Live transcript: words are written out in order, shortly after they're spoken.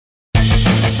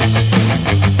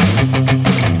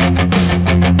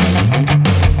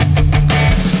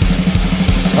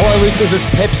listeners,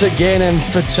 it's Peps again, and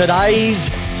for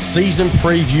today's season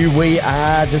preview, we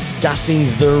are discussing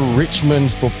the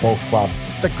Richmond Football Club.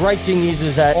 The great thing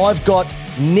is that I've got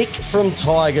Nick from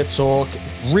Tiger Talk,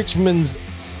 Richmond's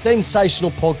sensational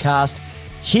podcast,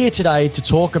 here today to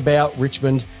talk about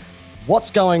Richmond, what's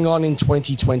going on in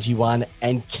 2021,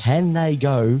 and can they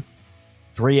go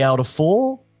 3 out of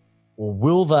 4, or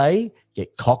will they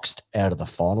get coxed out of the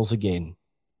finals again?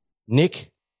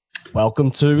 Nick,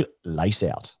 welcome to Lace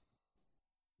Out.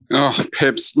 Oh,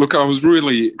 Peps, look, I was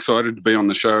really excited to be on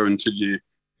the show until you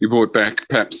brought back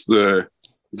perhaps the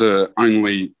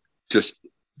only just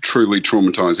truly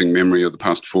traumatising memory of the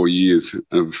past 4 years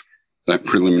of that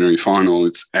preliminary final.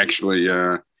 It's actually,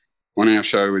 on our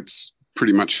show, it's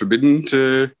pretty much forbidden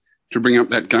to bring up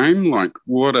that game. Like,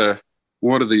 what are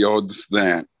the odds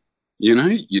that,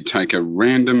 you take a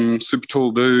random super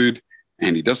tall dude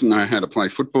and he doesn't know how to play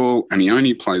football and he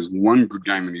only plays one good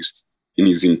game in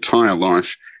his entire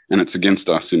life, and it's against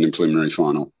us in the preliminary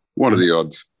final. What are the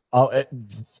odds? Oh,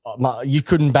 you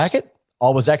couldn't back it? I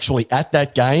was actually at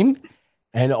that game,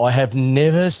 and I have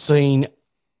never seen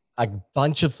a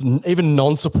bunch of even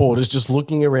non-supporters just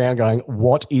looking around going,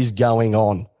 what is going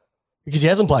on? Because he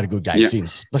hasn't played a good game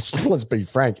since. Let's be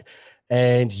frank.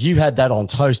 And you had that on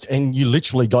toast, and you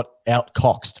literally got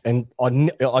out-coxed. And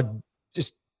I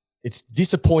just, it's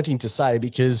disappointing to say,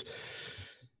 because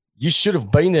you should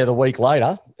have been there the week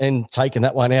later and taken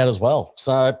that one out as well.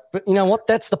 So, but you know what?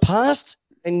 That's the past,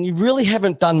 and you really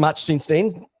haven't done much since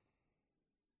then.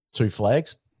 2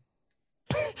 flags.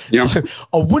 Yeah. So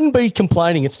I wouldn't be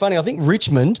complaining. It's funny. I think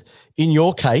Richmond, in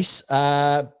your case,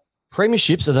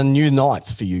 premierships are the new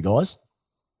 9th for you guys.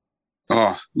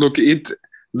 Oh, look,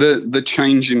 the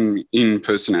change in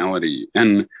personality,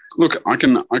 and look, I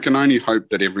can only hope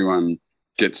that everyone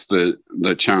gets the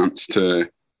chance to,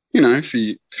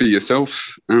 for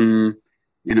yourself.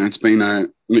 It's been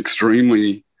an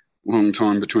extremely long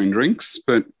time between drinks,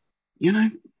 but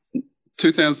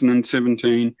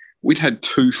 2017, we'd had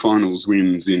 2 finals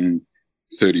wins in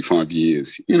 35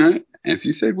 years. As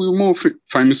you said, we were more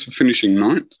famous for finishing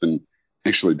 9th than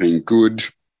actually being good.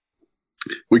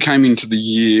 We came into the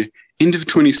year, end of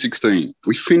 2016.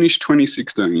 We finished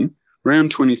 2016,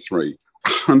 round 23,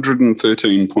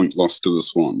 113-point loss to the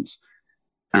Swans.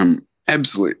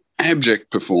 Absolute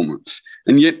abject performance.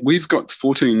 And yet we've got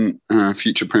 14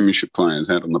 future premiership players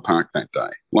out on the park that day.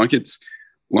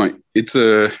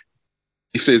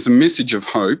 If there's a message of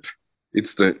hope,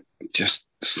 it's that just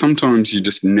sometimes you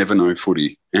just never know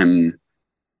footy. And,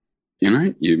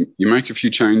 you make a few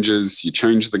changes, you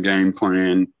change the game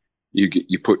plan,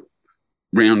 you put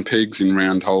round pegs in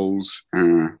round holes,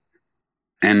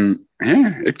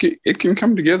 it can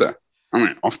come together. I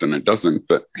mean, often it doesn't,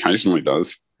 but occasionally it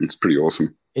does. It's pretty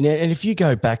awesome. And if you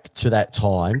go back to that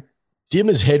time,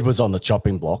 Dimmer's head was on the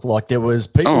chopping block. Like, there was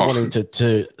people wanting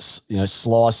to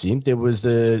slice him. There was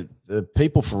the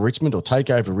people for Richmond, or take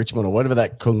over Richmond, or whatever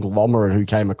that conglomerate who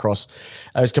came across.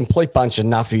 It was a complete bunch of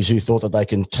nuffies who thought that they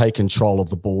can take control of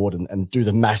the board and do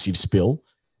the massive spill.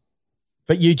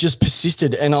 But you just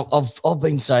persisted. And I've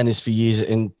been saying this for years,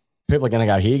 and people are going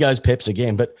to go, here goes Peps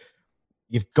again. But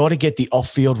you've got to get the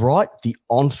off-field right. The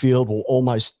on-field will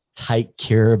almost take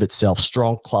care of itself.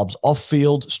 Strong clubs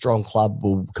off-field, strong club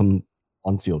will come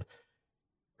on-field.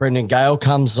 Brendan Gale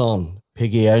comes on.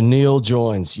 Piggy O'Neill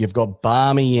joins. You've got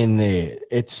Barmy in there.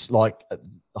 It's like the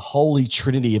holy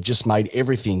trinity have just made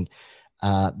everything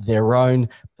their own.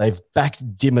 They've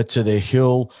backed Dimmer to their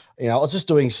hill. I was just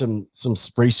doing some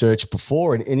research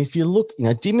before, and if you look,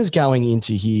 Dimmer's going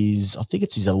into I think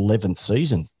it's his 11th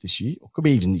season this year, or could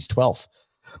be even his 12th.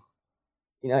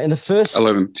 In the first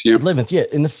 11th, yeah.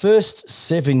 In the first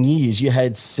 7 years, you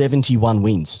had 71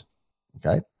 wins.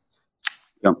 Okay.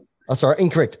 Yeah. Oh, sorry,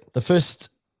 incorrect. The first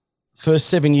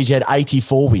 7 years, you had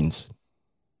 84 wins.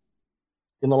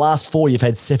 In the last 4, you've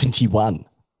had 71.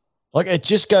 Like, it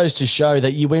just goes to show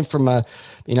that you went from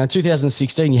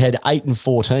 2016, you had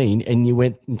 8-14, and you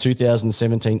went in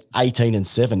 2017,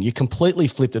 18-7. You completely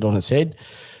flipped it on its head.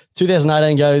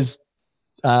 2018 goes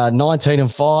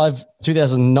 19-5,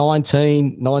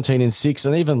 2019, 19-6,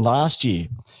 and even last year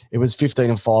it was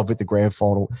 15-5 with the grand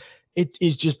final. It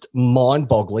is just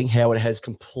mind-boggling how it has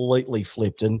completely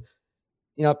flipped. And,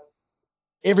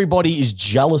 everybody is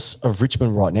jealous of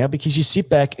Richmond right now, because you sit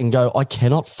back and go, I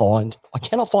cannot find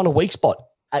a weak spot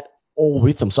at all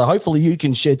with them. So hopefully you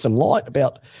can shed some light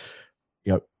about,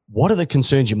 what are the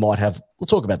concerns you might have. We'll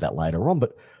talk about that later on,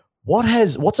 but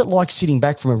what's it like sitting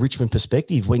back from a Richmond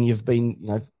perspective when you've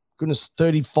been,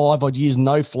 35 odd years,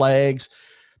 no flags,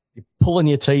 you're pulling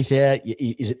your teeth out.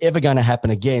 Is it ever going to happen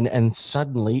again? And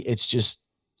suddenly it's just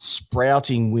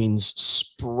sprouting wins,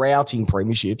 sprouting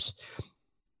premierships.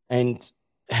 And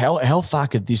how far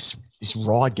could this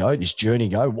ride go, this journey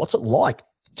go? What's it like?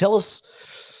 Tell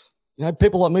us,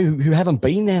 people like me who haven't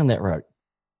been down that road.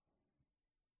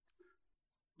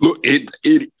 Look, it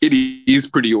is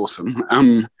pretty awesome.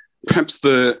 Perhaps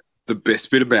the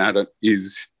best bit about it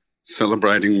is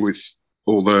celebrating with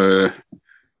all the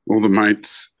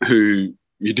mates who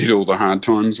you did all the hard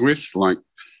times with. Like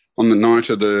on the night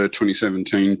of the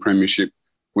 2017 premiership,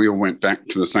 we all went back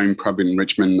to the same pub in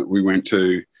Richmond that we went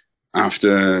to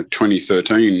after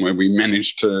 2013, where we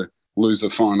managed to lose the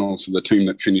final to the team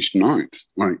that finished ninth.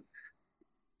 Like,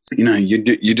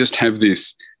 you just have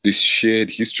this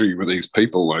shared history with these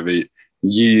people over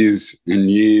years and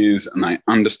years, and they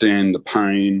understand the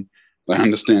pain, they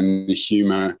understand the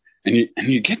humour, and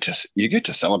you get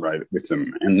to celebrate it with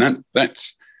them, and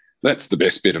that's the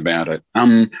best bit about it.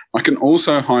 I can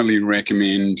also highly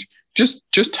recommend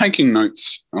just taking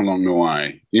notes along the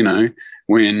way.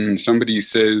 When somebody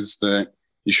says that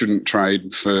you shouldn't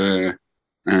trade for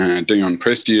Dion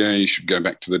Prestia, you should go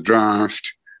back to the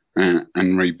draft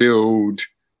and rebuild,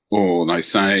 or they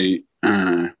say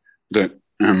that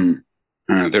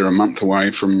they're a month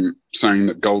away from saying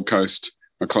that Gold Coast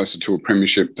are closer to a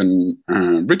premiership than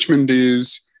Richmond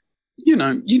is.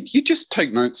 You just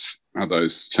take notes of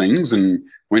those things, and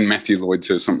when Matthew Lloyd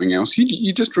says something else,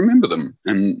 you just remember them.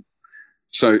 And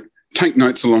so take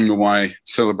notes along the way,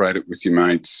 celebrate it with your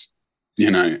mates,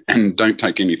 and don't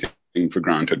take anything for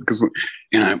granted, because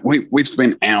we've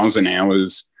spent hours and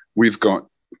hours. We've got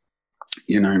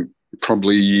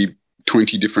probably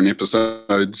 20 different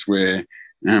episodes where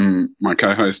my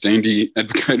co-host Andy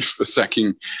advocated for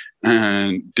sacking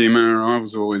Dimmer. I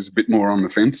was always a bit more on the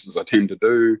fence, as I tend to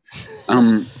do.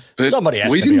 But somebody has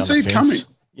we to didn't be on see the it fence. coming.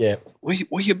 Yeah, we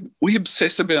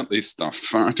obsess about this stuff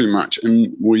far too much,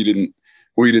 and we didn't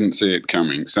see it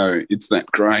coming. So it's that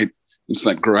great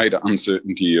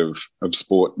uncertainty of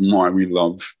sport, and why we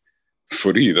love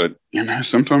footy, that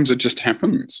sometimes it just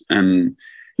happens. And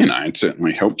it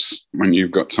certainly helps when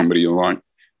you've got somebody like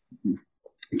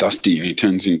Dusty and he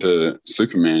turns into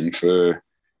Superman for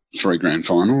 3 grand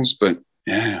finals. But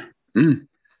yeah,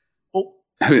 well,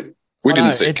 we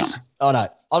didn't see it coming.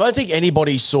 I don't think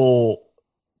anybody saw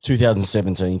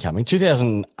 2017 coming.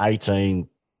 2018,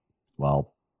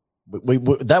 well, we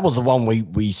that was the one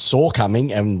we saw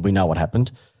coming, and we know what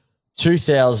happened.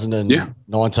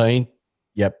 2019,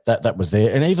 yep, that was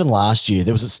there. And even last year,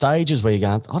 there was stages where you're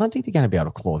going, I don't think they're going to be able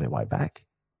to claw their way back.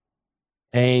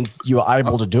 And you were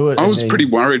able to do it. I was pretty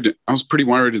worried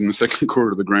in the second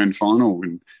quarter of the grand final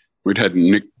when we'd had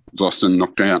Nick Vlastuin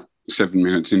knocked out 7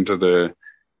 minutes into the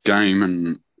game,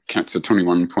 and Cats are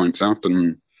 21 points up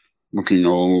and looking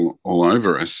all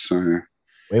over us. So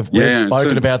we've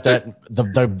spoken about that.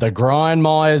 The Brian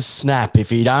Myers snap.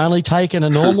 If he'd only taken a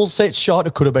normal set shot,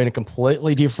 it could have been a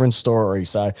completely different story.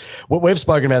 So we've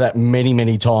spoken about that many,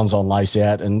 many times on Lace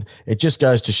Out, and it just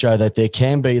goes to show that there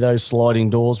can be those sliding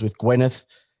doors with Gwyneth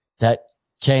that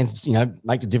can,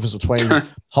 make the difference between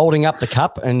holding up the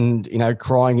cup and,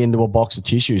 crying into a box of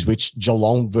tissues, which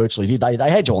Geelong virtually did. They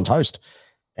had you on toast.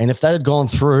 And if that had gone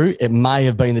through, it may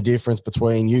have been the difference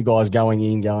between you guys going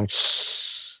in, going,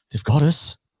 they've got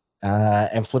us,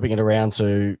 and flipping it around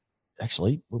to,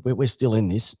 actually, we're still in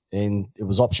this. And it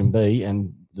was option B,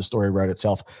 and the story wrote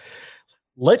itself.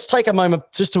 Let's take a moment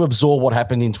just to absorb what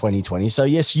happened in 2020. So,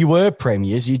 yes, you were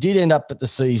premiers. You did end up at the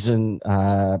season,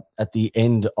 at the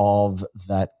end of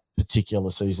that particular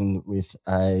season, with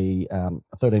a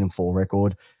 13-4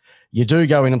 record. You do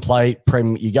go in and play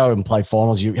you go and play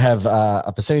finals. You have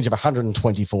a percentage of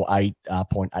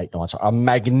 124.89. So a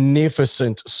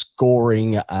magnificent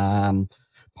scoring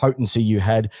potency you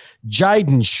had.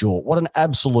 Jaden Short, what an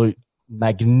absolute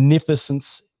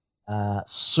magnificence.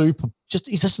 Super.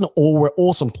 He's just an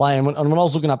awesome player. And when I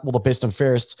was looking up all the best and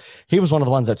fairest, he was one of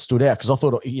the ones that stood out, because I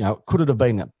thought, could it have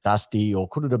been a Dusty, or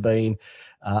could it have been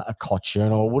a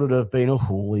Cochin, or would it have been a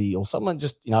Hooley, or someone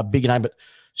just, a big name? But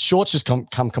Short's just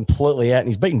come completely out, and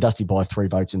he's beaten Dusty by 3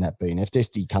 votes in that BNF.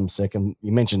 Dusty comes second.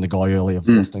 You mentioned the guy earlier,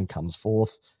 Boston comes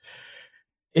fourth.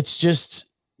 It's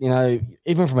just,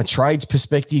 even from a trades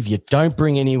perspective, you don't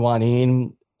bring anyone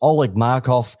in. Oleg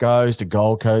Markov goes to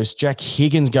Gold Coast. Jack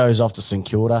Higgins goes off to St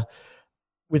Kilda.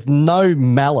 With no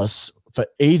malice for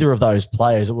either of those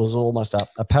players, it was almost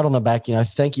a pat on the back,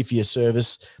 thank you for your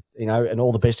service, and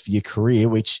all the best for your career,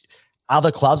 which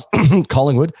other clubs,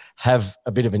 Collingwood, have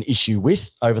a bit of an issue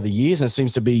with over the years. And it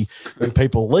seems to be when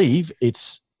people leave,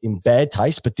 it's in bad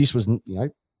taste. But this was,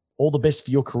 all the best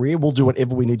for your career. We'll do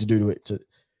whatever we need to do to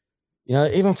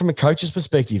even from a coach's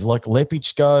perspective, like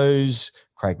Lepic goes,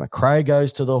 Craig McRae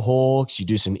goes to the Hawks, you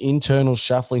do some internal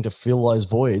shuffling to fill those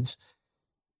voids.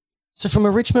 So from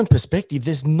a Richmond perspective,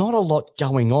 there's not a lot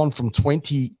going on from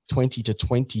 2020 to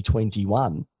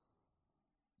 2021.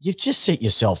 You've just set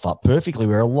yourself up perfectly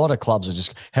where a lot of clubs are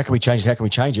just, how can we change it? How can we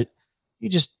change it? You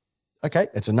just, okay,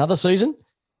 it's another season.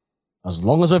 As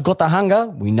long as we've got the hunger,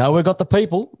 we know we've got the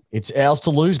people. It's ours to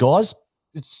lose, guys.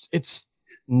 It's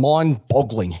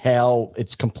mind-boggling how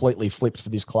it's completely flipped for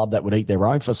this club that would eat their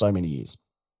own for so many years.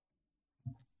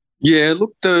 Yeah,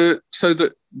 look, so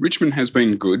that Richmond has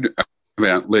been good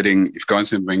about letting, if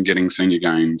guys have been getting senior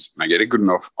games, they get a good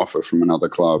enough offer from another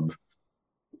club,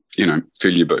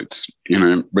 fill your boots.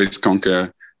 Reece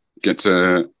Conker gets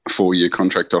a 4-year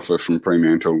contract offer from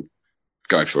Fremantle,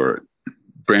 go for it.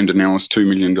 Brandon Ellis, $2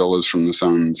 million from the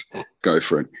Suns, go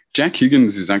for it. Jack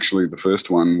Higgins is actually the first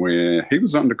one where he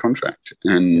was under contract.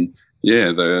 And,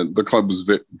 yeah, the club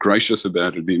was gracious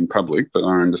about it in public, but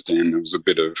I understand there was a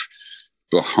bit of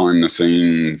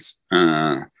behind-the-scenes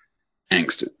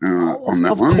angst on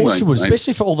that one. Of course you would,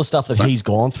 especially for all the stuff that he's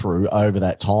gone through over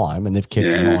that time, and they've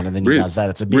kept him on, and then he does that.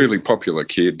 It's a really popular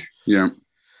kid, yeah.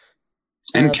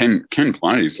 And can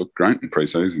play. He's looked great in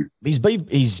pre-season.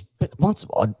 But once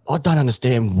I don't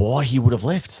understand why he would have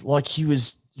left. Like he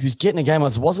was getting a game.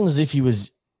 It wasn't as if he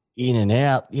was in and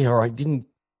out. Yeah, or I didn't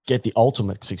get the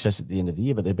ultimate success at the end of the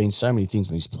year, but there've been so many things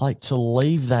on his plate to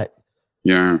leave that.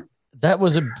 Yeah, that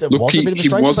was a bit of a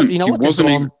strange. But you know what?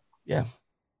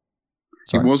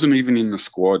 He wasn't even in the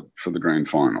squad for the grand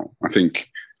final. I think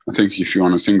if you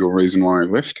want a single reason why he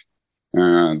left,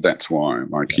 that's why.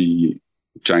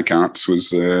 Jake Arts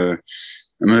was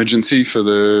emergency for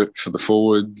the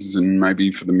forwards and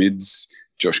maybe for the mids.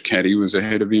 Josh Caddy was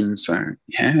ahead of him. So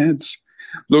yeah,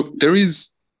 there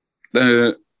is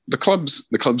the club's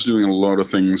doing a lot of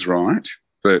things right,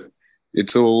 but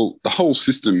the whole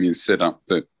system is set up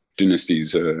that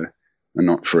dynasties are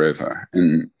not forever,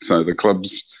 and so the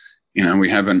clubs, we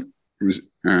haven't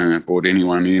brought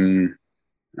anyone in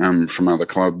from other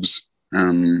clubs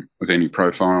with any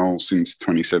profile since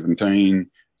 2017.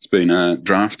 It's been a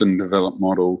draft and develop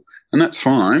model, and that's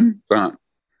fine, but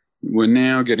we're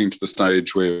now getting to the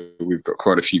stage where we've got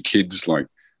quite a few kids like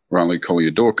Riley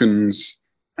Collier-Dawkins,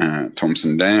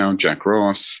 Thompson Dow, Jack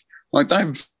Ross. Like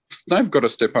they've got to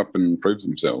step up and prove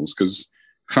themselves, because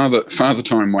father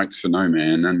time waits for no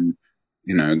man, and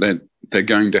they're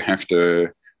going to have to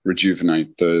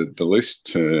rejuvenate the list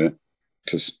to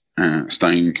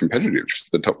staying competitive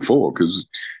to the top four, because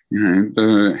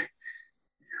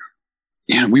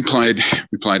we played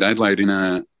Adelaide in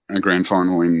a grand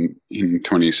final in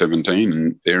 2017,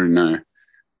 and they're in a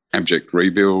abject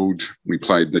rebuild. We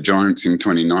played the Giants in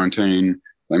 2019.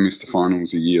 They missed the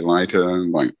finals a year later.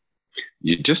 Like,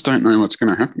 you just don't know what's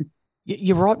going to happen.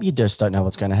 You're right. You just don't know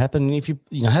what's going to happen. And if you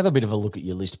have a bit of a look at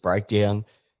your list breakdown,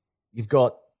 you've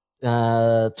got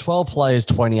 12 players,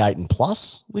 28 and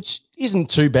plus, which isn't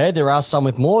too bad. There are some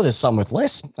with more, there's some with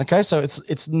less. Okay, so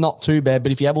it's not too bad.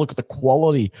 But if you have a look at the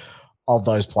quality of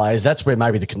those players, that's where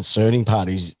maybe the concerning part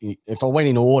is. If I went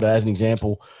in order, as an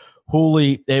example,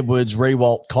 Hooley, Edwards,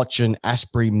 Rewalt, Cochin,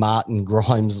 Asprey, Martin,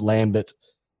 Grimes, Lambert,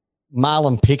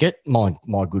 Marlon Pickett. My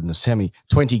goodness, how many?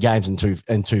 20 games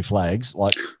and two flags.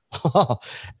 Like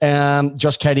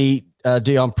Josh Caddy,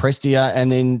 Dion Prestia,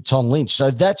 and then Tom Lynch. So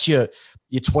that's your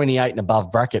 28 and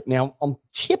above bracket. Now, I'm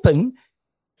tipping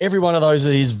every one of those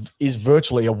is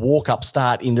virtually a walk-up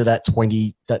start into that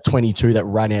 22 that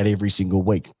run out every single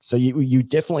week. So you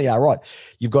definitely are right.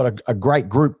 You've got a great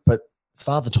group, but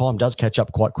Father Time does catch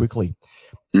up quite quickly.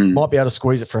 Might be able to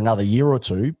squeeze it for another year or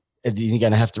two, and then you're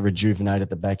going to have to rejuvenate at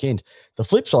the back end. The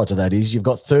flip side to that is you've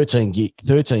got 13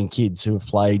 kids who have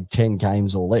played 10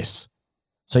 games or less.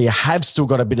 So you have still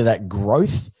got a bit of that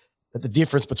growth. But the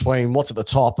difference between what's at the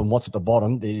top and what's at the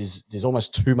bottom, there's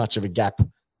almost too much of a gap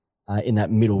in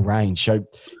that middle range. So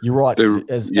you're right.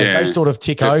 As they sort of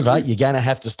tick over, you're going to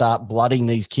have to start blooding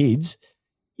these kids.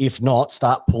 If not,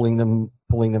 start pulling them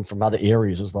from other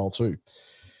areas as well too.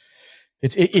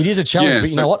 It is a challenge, but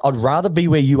you know what? I'd rather be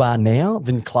where you are now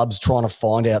than clubs trying to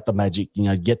find out the magic,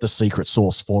 get the secret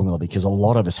sauce formula, because a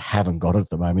lot of us haven't got it at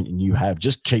the moment, and you have.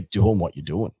 Just keep doing what you're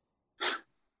doing.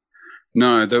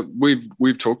 No,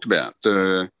 we've talked about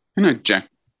Jack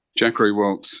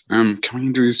Rewalt's coming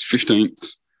into his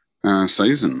 15th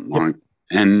season,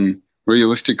 and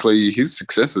realistically, his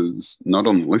success is not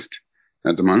on the list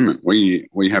at the moment.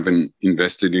 We haven't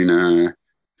invested in a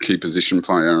key position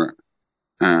player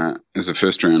as a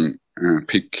first round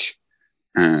pick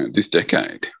this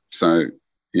decade. So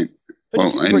But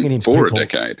if you're bringing in for people, a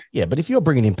decade. Yeah, but if you're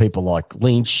bringing in people like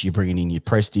Lynch, you're bringing in your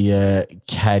Prestia,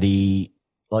 Caddy,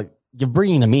 like you're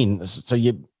bringing them in. So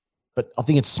but I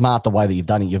think it's smart the way that you've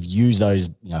done it. You've used those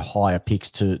higher picks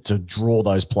to draw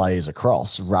those players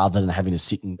across rather than having to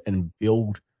sit and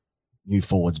build new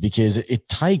forwards, because it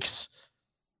takes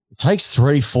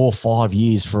 3, 4, 5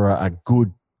 years for a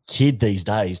good kid these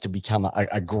days to become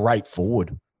a great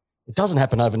forward. It doesn't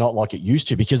happen overnight like it used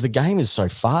to, because the game is so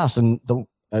fast and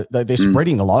they're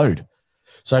spreading the load.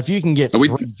 So if you can get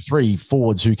three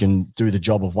forwards who can do the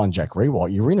job of one Jack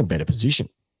Rewalt, you're in a better position.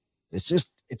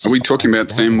 Are we talking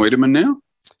about Sam Wiedemann now?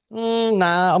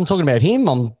 Nah, I'm talking about him.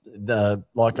 I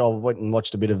went and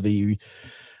watched a bit of the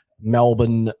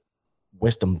Melbourne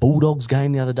Western Bulldogs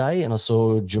game the other day, and I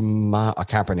saw I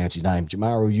can't pronounce his name,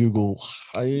 Jamaro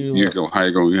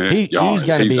Hagel, yeah. He's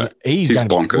going to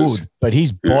be good, but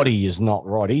his body is not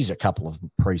right. He's a couple of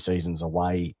pre-seasons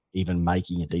away, even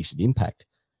making a decent impact.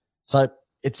 So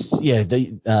it's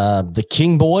the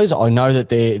King boys. I know that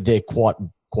they're quite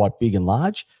big and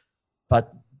large,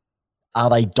 but are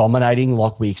they dominating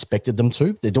like we expected them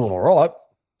to? They're doing all right.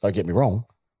 Don't get me wrong.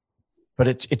 But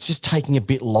it's just taking a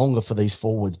bit longer for these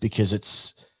forwards because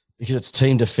it's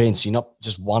team defense. You're not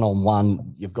just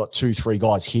one-on-one. You've got 2, 3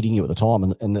 guys hitting you at the time,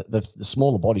 and the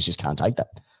smaller bodies just can't take that.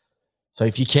 So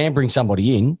if you can bring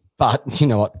somebody in, but you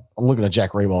know what? I'm looking at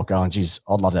Jack Rewalt going, geez,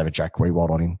 I'd love to have a Jack Rewalt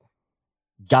on him.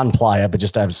 Gun player, but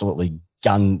just absolutely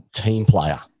gun team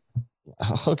player.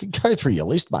 I could go through your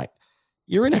list, mate.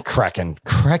 You're in a cracking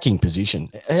position.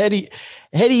 How do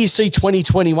you see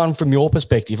 2021 from your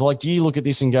perspective? Like, do you look at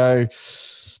this and go,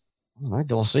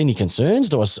 do I see any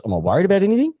concerns? Am I worried about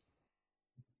anything?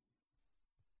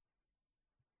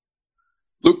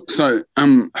 Look, so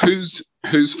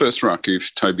who's first ruck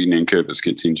if Toby Nankervis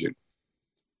gets injured?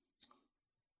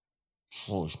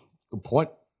 Oh, good point.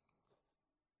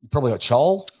 You probably got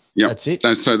Chol. Yeah, that's it.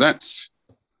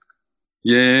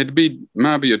 It'd be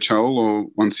maybe a Chol, or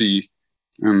once he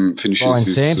finishes Ryan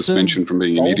his Sampson, suspension from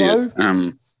being Soldo.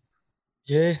 an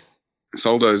idiot.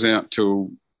 Soldo's out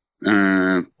till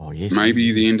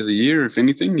maybe the end of the year, if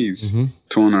anything. He's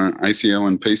torn a ACL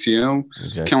and PCL.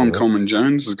 Exactly. Callum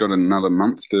Coleman-Jones has got another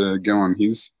month to go on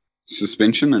his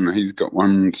suspension, and he's got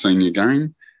one senior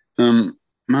game.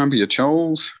 Maybe a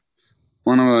Choles,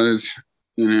 one of those,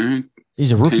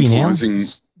 he's a rookie now.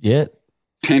 Yeah,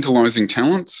 tantalising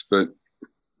talents, but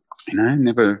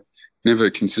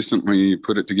never consistently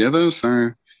put it together.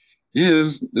 So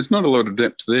there's not a lot of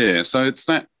depth there. So it's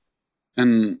that,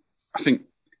 and I think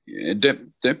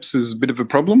depth is a bit of a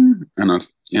problem. And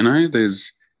there's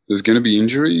going to be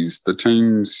injuries. The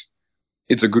teams,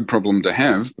 it's a good problem to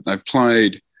have, but they've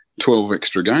played 12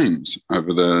 extra games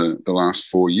over the last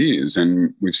 4 years,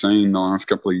 and we've seen the last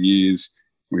couple of years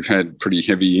we've had pretty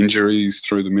heavy injuries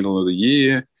through the middle of the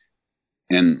year,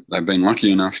 and they've been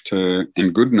lucky enough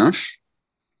and good enough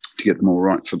to get them all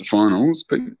right for the finals.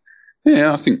 But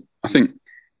I think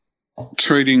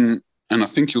treating, and I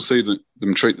think you'll see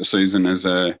them treat the season as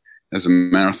a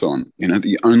marathon.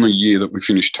 The only year that we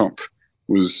finished top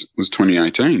was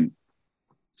 2018,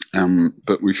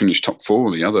 but we finished top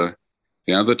 4 the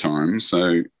other time.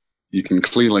 So you can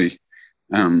clearly,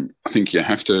 I think you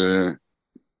have to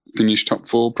finish top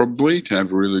 4 probably to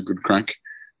have a really good crack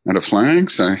at a flag.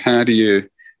 So how do you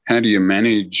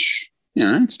manage?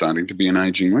 It's starting to be an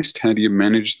ageing list. How do you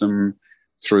manage them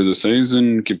through the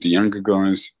season? Give the younger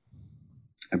guys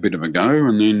a bit of a go,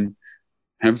 and then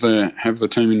have the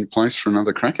team in place for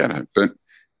another crack at it. But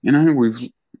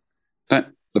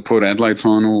the Port Adelaide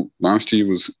final last year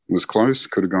was close.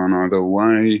 Could have gone either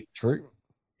way. True.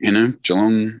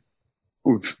 Geelong,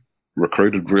 we've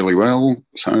recruited really well.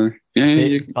 So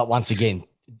but once again,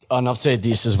 and I've said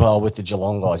this as well with the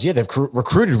Geelong guys. Yeah, they've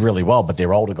recruited really well, but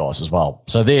they're older guys as well.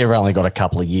 So they've only got a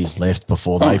couple of years left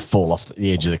before they fall off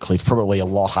the edge of the cliff, probably a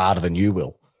lot harder than you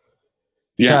will.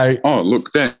 Yeah.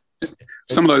 So,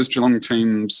 some of those Geelong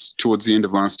teams towards the end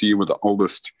of last year were the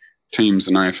oldest teams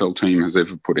an AFL team has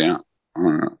ever put out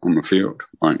on the field.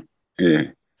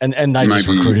 And they just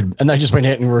recruited, and they just went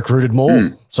out and recruited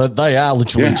more. So they are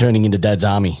literally turning into Dad's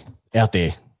army out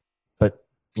there. But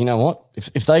you know what?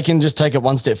 If they can just take it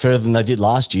one step further than they did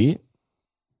last year,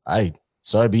 hey,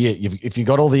 so be it. If you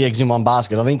got all the eggs in one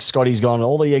basket, I think Scotty's gone,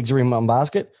 all the eggs are in one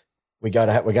basket. We're going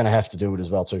to have to do it as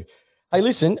well too. Hey,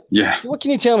 listen. Yeah. What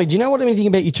can you tell me? Do you know anything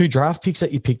about your 2 draft picks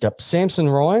that you picked up? Samson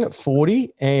Ryan at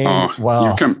 40 and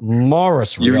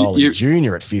Morris Rioli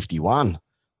Jr. at 51.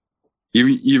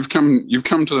 You've come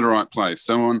to the right place.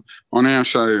 So on our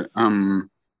show, I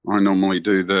normally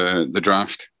do the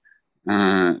draft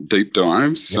deep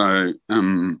dives. Yep. So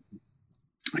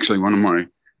actually one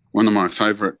of my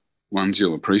favourite ones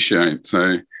you'll appreciate.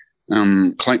 So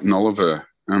Clayton Oliver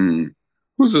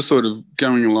was a sort of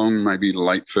going along maybe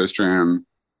late first round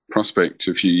prospect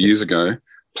a few years ago,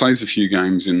 plays a few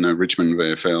games in the Richmond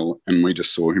VFL, and we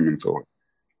just saw him and thought,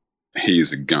 he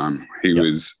is a gun. He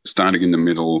was starting in the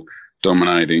middle,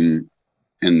 dominating,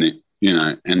 and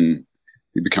and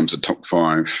he becomes a top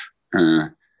 5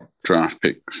 draft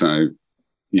pick. So,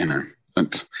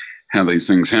 that's how these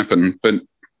things happen. But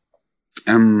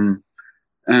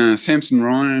Samson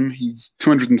Ryan, he's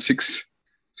 206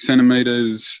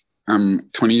 centimetres,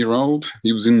 20-year-old.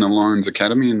 He was in the Lions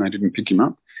Academy and they didn't pick him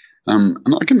up. And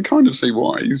I can kind of see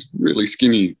why. He's really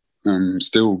skinny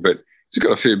still, but he's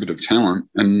got a fair bit of talent,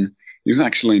 and he's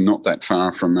actually not that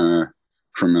far from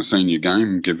a senior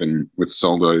game, given with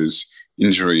Soldo's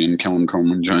injury and Callum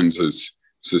Coleman-Jones's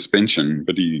suspension.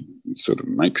 But he sort of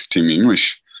makes Tim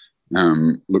English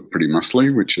look pretty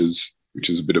muscly, which is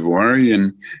a bit of a worry.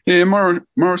 And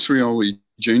Morris Rioli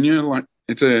Jr., like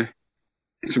it's a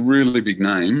really big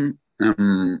name.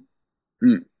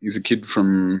 He's a kid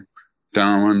from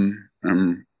Darwin,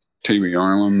 Tiwi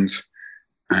Islands,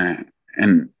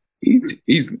 and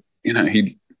he's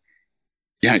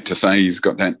you hate to say he's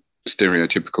got that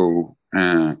stereotypical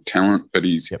talent, but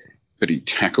he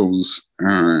tackles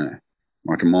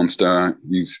like a monster.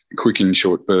 He's quick in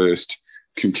short burst,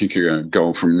 can kick a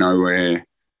goal from nowhere.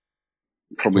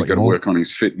 Probably got to work on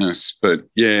his fitness, but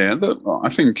I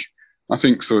think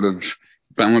sort of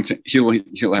balance.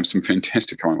 He'll have some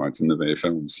fantastic highlights in the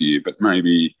VFL this year, but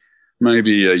maybe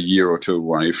a year or two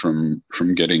away from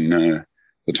getting the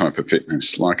type of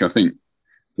fitness. Like, I think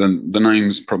the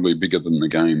name's probably bigger than the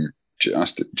game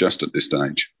just at this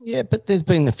stage. Yeah, but there's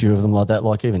been a few of them like that.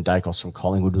 Like even Dacos from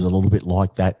Collingwood was a little bit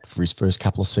like that for his first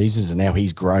couple of seasons, and now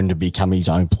he's grown to become his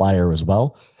own player as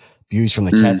well. Hughes from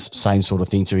the Cats, same sort of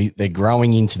thing too. They're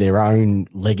growing into their own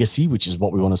legacy, which is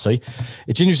what we want to see.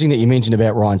 It's interesting that you mentioned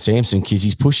about Ryan Sampson because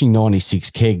he's pushing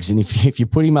 96 kegs, and if you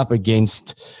put him up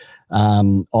against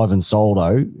Ivan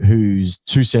Soldo, who's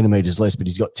 2 centimetres less, but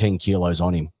he's got 10 kilos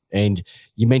on him. And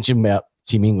you mentioned about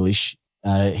Tim English.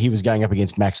 He was going up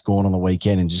against Max Gawn on the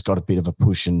weekend and just got a bit of a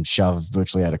push and shove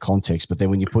virtually out of context. But then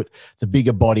when you put the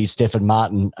bigger body Stephen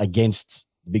Martin against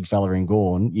the big fella in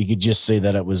Gawn, you could just see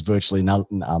that it was virtually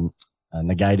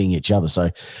negating each other. So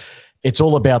it's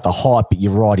all about the hype, but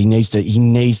you're right. He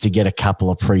needs to get a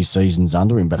couple of pre-seasons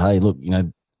under him. But hey, look,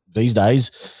 these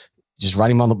days, just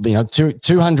run him on the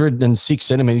 206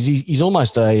 centimeters. He's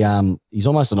almost an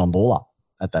on-baller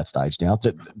at that stage now.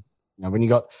 When you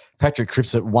got Patrick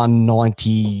Cripps at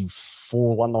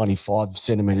 194, 195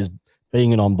 centimeters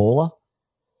being an on-baller,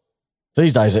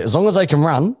 these days, as long as they can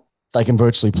run, they can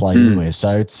virtually play anywhere.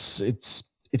 So it's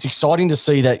exciting to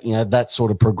see that, that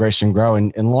sort of progression grow.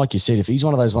 And like you said, if he's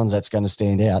one of those ones that's going to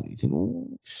stand out, you think,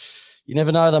 you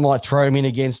never know, they might throw him in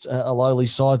against a lowly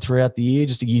side throughout the year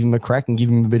just to give him a crack and give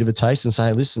him a bit of a taste and say,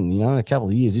 hey, listen, in a couple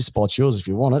of years, this spot's yours. If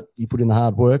you want it, you put in the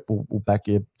hard work, we'll back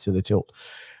you to the tilt.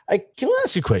 Hey, can I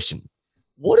ask you a question?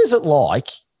 What is it like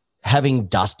having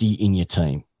Dusty in your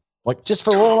team? Like, just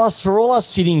for all us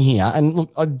sitting here, and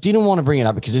look, I didn't want to bring it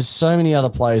up because there's so many other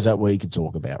players that we could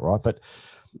talk about, right? But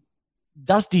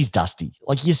Dusty's Dusty.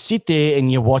 Like, you sit there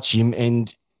and you watch him,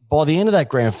 and by the end of that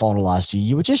grand final last year,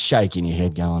 you were just shaking your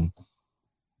head going,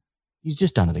 he's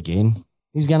just done it again.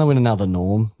 He's going to win another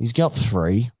Norm. He's got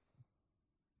 3.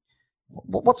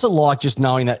 What's it like just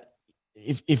knowing that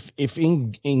if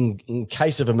in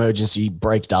case of emergency,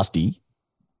 break Dusty,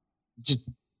 just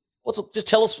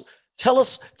tell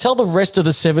the rest of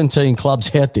the 17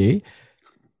 clubs out there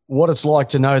what it's like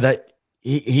to know that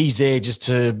he's there just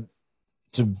to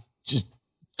just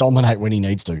dominate when he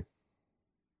needs to.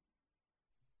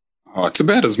 Oh, it's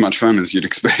about as much fun as you'd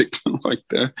expect.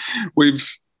 We're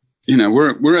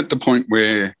at the point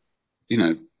where,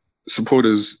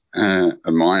 supporters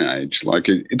of my age, like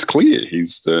it's clear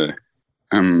he's the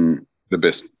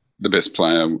best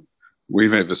player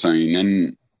we've ever seen,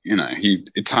 and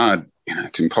it's hard.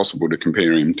 It's impossible to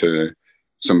compare him to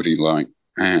somebody like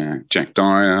Jack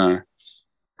Dyer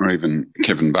or even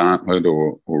Kevin Bartlett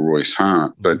or Royce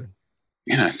Hart. But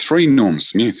 3 Norm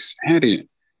Smiths. How he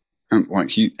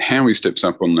steps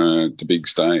up on the big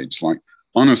stage? Like,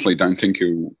 honestly, don't think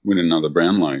he'll win another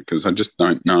Brownlow because I just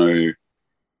don't know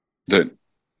that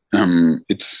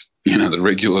it's the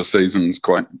regular season's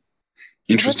quite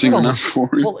interesting enough for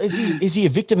him. Well, is he a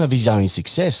victim of his own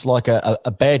success? Like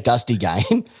a bad Dusty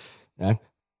game,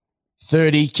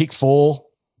 30 kick 4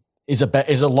 is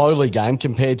a lowly game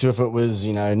compared to if it was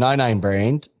no name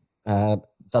brand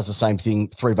does the same thing,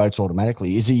 3 votes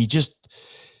automatically. Is he just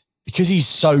because he's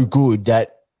so good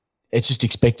that it's just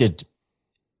expected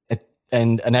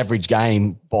and an average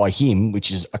game by him,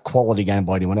 which is a quality game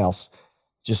by anyone else,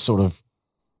 just sort of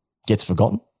gets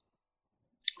forgotten?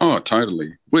 Oh,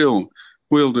 totally. We'll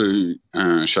do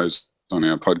shows on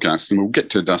our podcast, and we'll get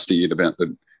to Dusty at about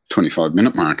the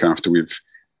 25-minute mark after we've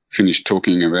finished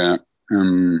talking about,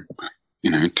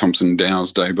 Thompson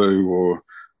Dow's debut or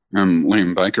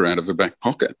Liam Baker out of a back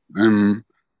pocket.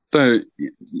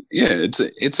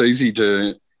 It's easy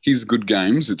to his good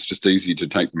games. It's just easy to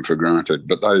take them for granted.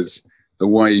 But the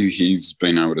way he's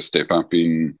been able to step up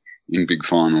in big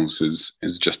finals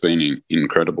has just been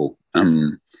incredible.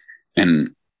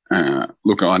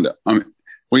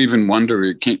 We even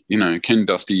wonder, can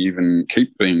Dusty even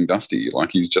keep being Dusty?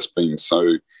 Like, he's just been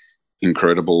so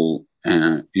incredible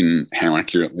in how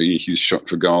accurately he's shot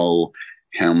for goal,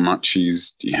 how much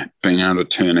he's being able to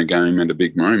turn a game at a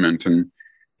big moment. And,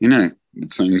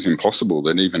 it seems impossible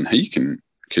that even he can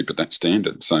keep at that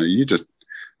standard. So you just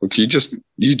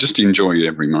enjoy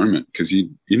every moment, because you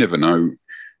never know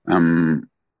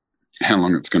how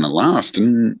long it's going to last.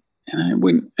 And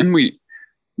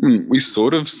we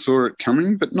sort of saw it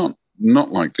coming, but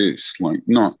not like this.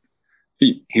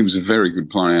 He was a very good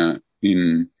player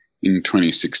in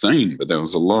 2016, but there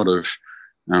was a lot of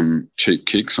cheap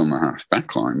kicks on the half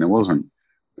back line. There wasn't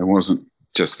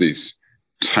just this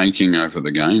taking over the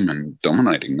game and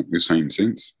dominating that we've seen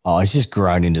since. Oh, he's just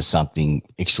grown into something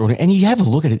extraordinary. And you have a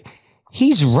look at it.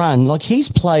 He's he's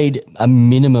played a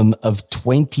minimum of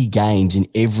 20 games in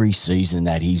every season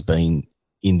that he's been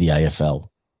in the AFL.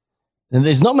 And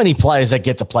there's not many players that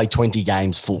get to play 20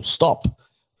 games full stop.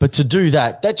 But to do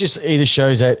that just either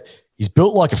shows that he's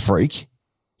built like a freak,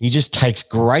 he just takes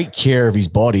great care of his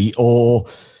body, or,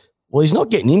 well, he's not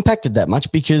getting impacted that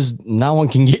much because no one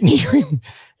can get near him.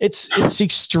 It's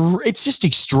just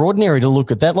extraordinary to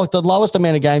look at that. Like, the lowest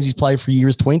amount of games he's played for a year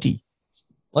is 20.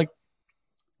 Like,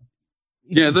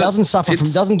 he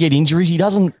doesn't get injuries. He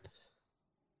doesn't.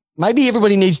 Maybe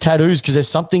everybody needs tattoos because there's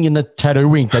something in the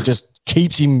tattoo ink that just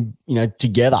keeps him,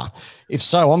 together. If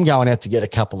so, I'm going out to get a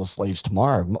couple of sleeves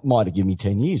tomorrow. Might have given me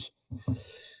 10 years.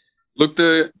 Look,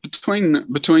 between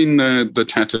the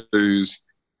tattoos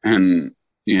and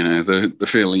the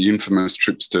fairly infamous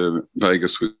trips to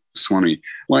Vegas with Swanee,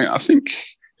 I think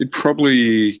it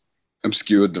probably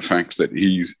obscured the fact that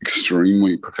he's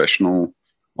extremely professional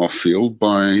off field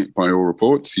by all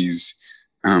reports. He's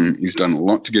done a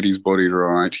lot to get his body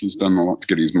right. He's done a lot to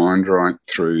get his mind right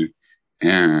through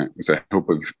with the help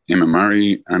of Emma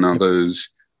Murray and others.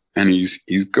 And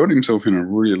he's got himself in a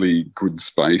really good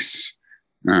space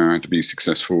to be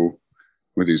successful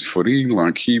with his footy. There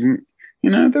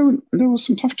were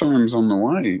some tough times on the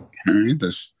way.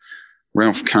 There's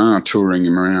Ralph Carr touring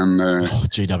him around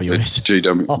GWS.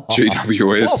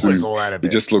 GWS. What was all that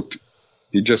about?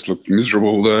 He just looked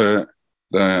miserable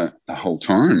the whole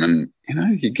time. And,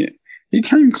 he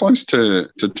came close to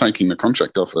taking the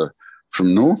contract offer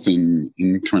from North in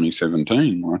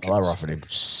 2017. They were offering him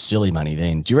silly money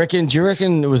then. Do you reckon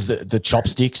it was the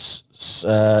chopsticks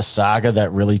saga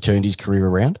that really turned his career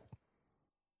around?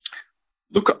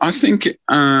 Look, I think it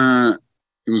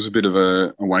was a bit of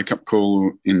a wake-up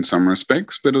call in some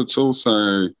respects, but it's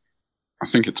also, I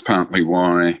think it's partly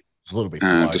why, it's a little bit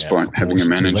despite having a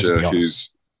manager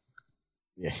who's,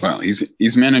 well,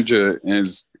 his manager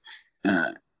is,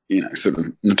 sort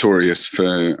of notorious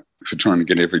for trying to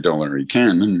get every dollar he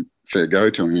can, and fair go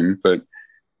to him. But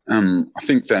I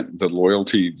think that the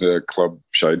loyalty the club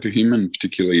showed to him, and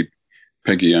particularly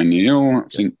Peggy O'Neill, I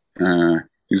think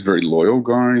he's a very loyal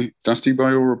guy, Dusty,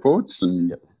 by all reports,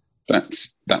 and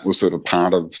that was sort of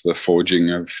part of the forging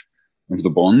of the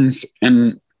bonds.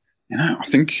 And I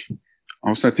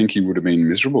also think he would have been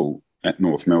miserable at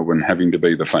North Melbourne having to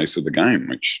be the face of the game,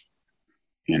 which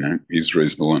is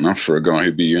reasonable enough for a guy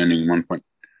who'd be earning 1.3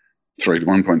 to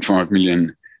 1.5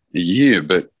 million a year.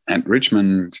 But at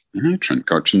Richmond, Trent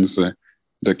Gotchin's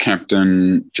the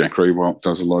captain, Jack Rewalt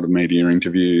does a lot of media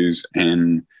interviews,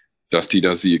 and Dusty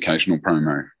does the occasional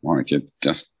promo.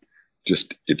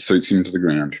 It suits him to the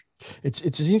ground. It's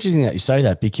interesting that you say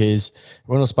that, because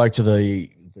when I spoke to the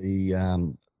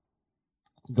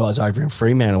guys over in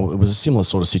Fremantle, it was a similar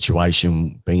sort of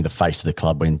situation, being the face of the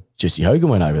club when Jesse Hogan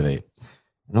went over there.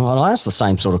 And I asked the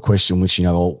same sort of question, which,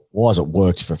 why has it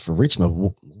worked for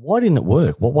Richmond? Why didn't it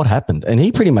work? What happened? And he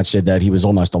pretty much said that he was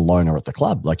almost a loner at the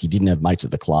club. Like, he didn't have mates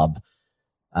at the club,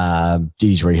 did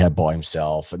his rehab by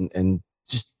himself, and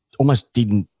just almost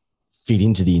didn't fit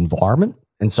into the environment.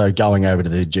 And so going over to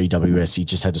the GWS, he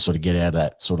just had to sort of get out of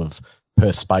that sort of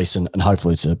Perth space, and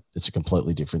hopefully it's a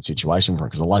completely different situation for him,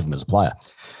 because I love him as a player.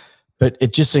 But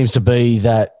it just seems to be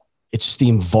that it's just the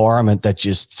environment that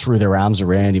just threw their arms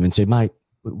around him and said, mate,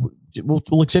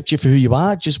 we'll accept you for who you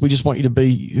are. We just want you to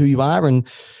be who you are. And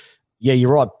yeah,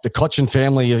 you're right. The Cochin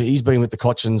family, he's been with the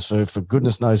Cochins for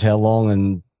goodness knows how long,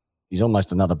 and he's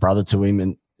almost another brother to him.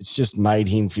 And it's just made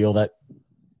him feel that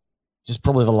just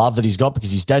probably the love that he's got,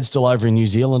 because his dad's still over in New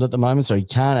Zealand at the moment, so he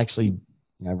can't actually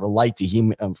relate to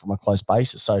him from a close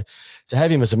basis. So to have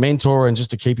him as a mentor and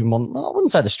just to keep him on, I wouldn't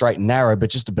say the straight and narrow,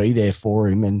 but just to be there for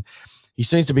him. And he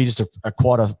seems to be just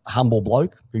quite a humble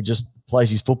bloke who just plays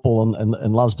his football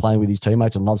and loves playing with his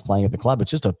teammates and loves playing at the club.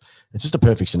 It's just a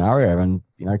perfect scenario. And,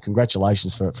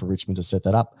 congratulations for Richmond to set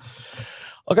that up.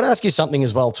 I've got to ask you something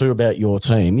as well too about your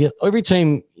team. Every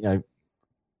team, you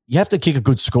have to kick a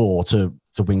good score to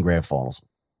win grand finals.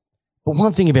 But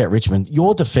one thing about Richmond,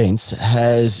 your defence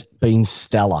has been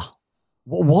stellar.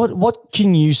 What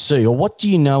can you see, or what do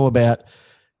you know about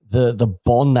the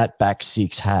bond that back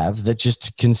six have that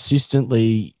just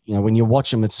consistently, when you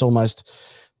watch them, it's almost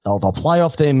they'll play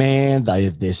off their man.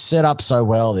 They're set up so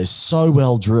well. They're so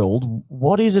well drilled.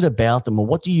 What is it about them, or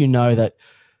what do you know that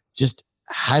just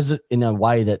has it in a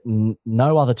way that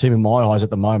no other team in my eyes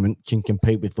at the moment can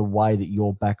compete with the way that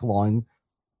your back line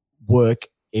work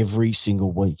every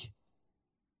single week?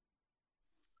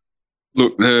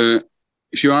 Look,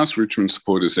 if you ask Richmond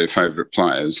supporters their favourite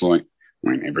players,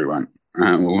 everyone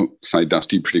will say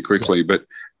Dusty pretty quickly, but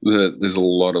there's a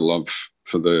lot of love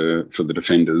for the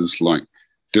defenders. Like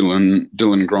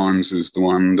Dylan Grimes is the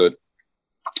one that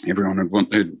everyone had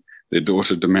wanted their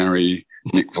daughter to marry.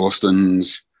 Nick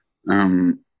Voston's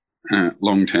long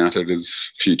touted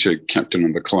as future captain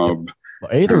of the club.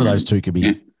 Well, either of those two could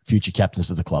be future captains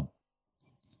for the club.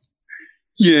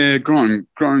 Yeah,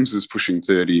 Grimes is pushing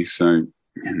 30, so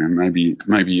maybe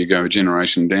you go a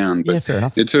generation down. But yeah, fair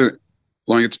enough. It's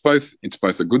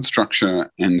both a good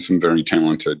structure and some very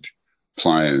talented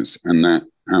players. And that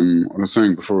what I was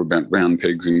saying before about round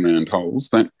pegs in round holes,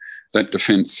 that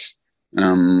defence,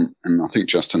 and I think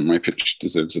Justin Lepich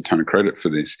deserves a ton of credit for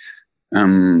this.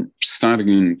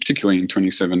 Particularly in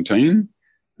 2017,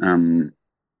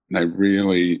 they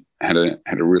really had a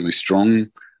really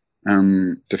strong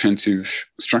defensive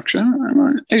structure.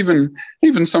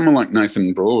 Even someone like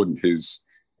Nathan Broad, who's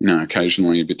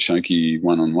occasionally a bit shaky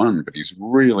one-on-one, but he's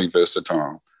really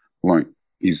versatile. Like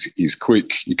he's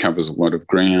quick, he covers a lot of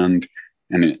ground,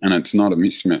 and it's not a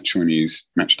mismatch when he's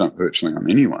matched up virtually on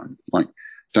anyone. Like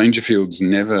Dangerfield's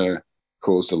never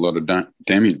caused a lot of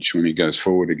damage when he goes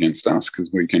forward against us,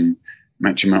 because we can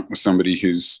match him up with somebody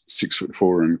who's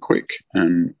 6'4" and quick,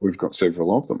 and we've got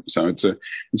several of them. So it's a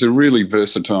really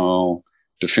versatile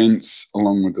defence,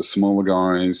 along with the smaller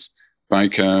guys,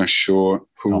 Baker, Short,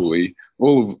 Pooley,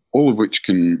 all of which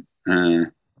can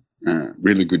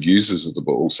really good users of the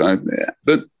ball. So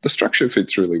the structure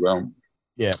fits really well.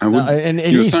 Yeah,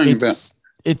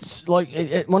 it's like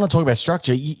when I talk about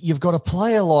structure, you've got a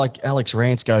player like Alex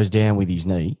Rance goes down with his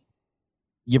knee.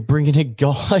 You're bringing a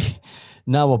guy,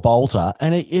 Noah Bolter,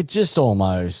 and it just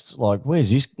almost like, where's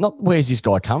this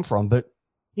guy come from? But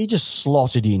he just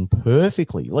slotted in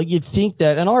perfectly. Like you'd think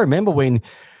that, and I remember when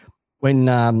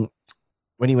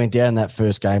he went down that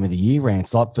first game of the year,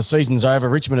 Rance, like the season's over,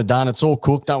 Richmond are done, it's all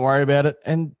cooked, don't worry about it.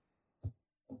 And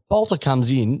Bolter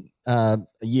comes in a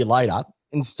year later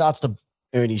and starts to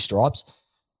earn his stripes.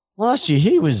 Last year,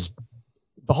 he was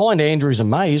behind Andrews and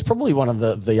May. He's probably one of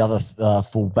the other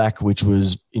fullback, which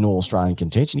was in all Australian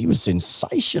contention. He was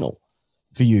sensational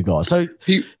for you guys. So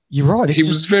you're right. He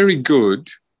was very good.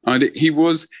 He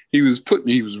was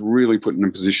really put in a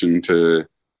position to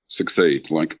succeed.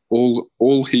 Like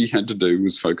all he had to do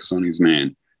was focus on his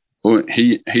man. Or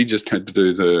he just had to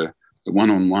do the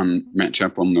one-on-one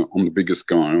matchup on the biggest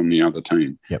guy on the other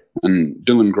team. Yep. And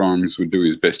Dylan Grimes would do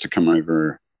his best to come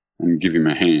over and give him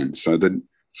a hand. So that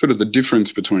sort of the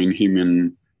difference between him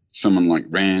and someone like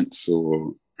Rance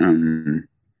or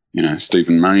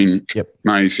Stephen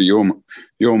May for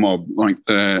your mob, like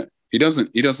he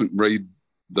doesn't read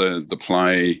the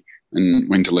play and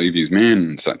when to leave his man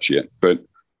and such yet, but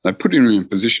they put him in a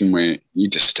position where he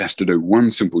just has to do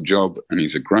one simple job, and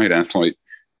he's a great athlete,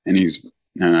 and he's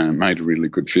made a really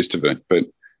good fist of it. But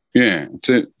yeah,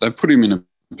 they put him in a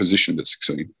position to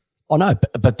succeed. I know,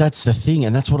 but that's the thing,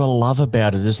 and that's what I love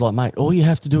about it. Is like, mate, all you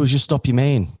have to do is just stop your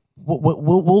man.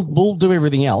 We'll do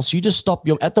everything else. You just stop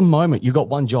your. At the moment, you got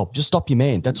one job. Just stop your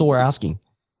man. That's all we're asking.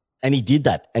 And he did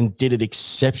that and did it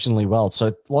exceptionally well.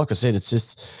 So, like I said,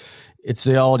 it's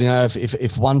the old,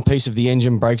 if one piece of the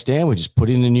engine breaks down, we just put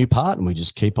in a new part and we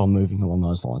just keep on moving along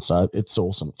those lines. So it's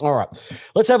awesome. All right,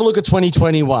 let's have a look at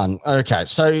 2021. Okay,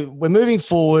 so we're moving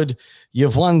forward.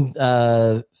 You've won 3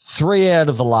 out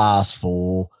of the last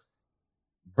 4.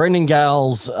 Brendan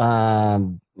Gale's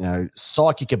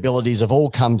psychic abilities have all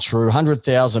come true.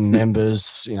 100,000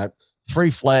 members, 3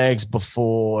 flags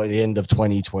before the end of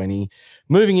 2020,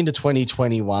 moving into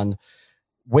 2021.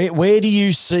 Where do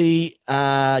you see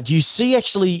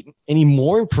actually any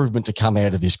more improvement to come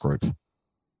out of this group?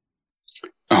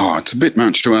 Oh, it's a bit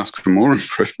much to ask for more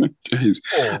improvement. Jeez.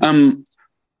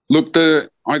 Look,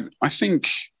 I think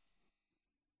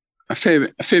a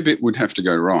fair bit would have to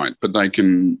go right, but they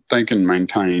can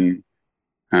maintain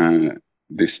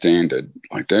this standard.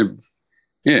 Like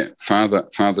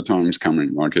father time's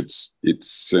coming. Like it's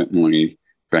certainly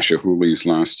Basher Hooley's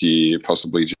last year,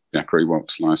 possibly Jack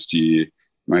Rewalt's last year.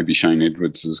 Maybe Shane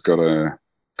Edwards has got a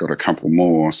couple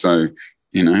more. So,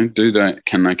 can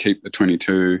they keep the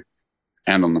 22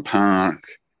 out on the park?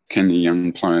 Can the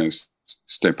young players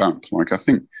step up? Like I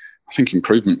think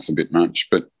improvement's a bit much,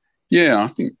 but yeah, I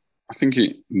think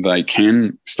they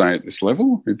can stay at this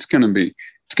level. It's going to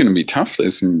be tough.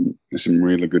 There's some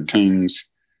really good teams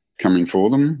coming for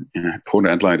them. Port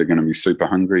Adelaide are going to be super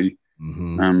hungry.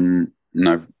 Mm-hmm.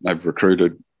 They've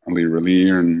recruited Ali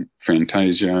Relier and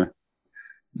Fantasia.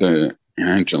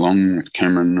 Geelong with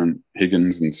Cameron and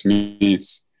Higgins and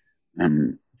Smith. I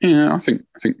think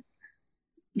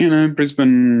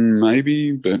Brisbane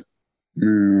maybe, but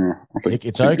I think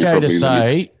it's okay to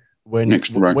say when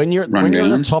you're at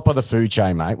the top of the food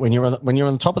chain, mate. When you're on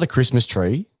the top of the Christmas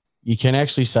tree, you can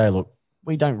actually say, look,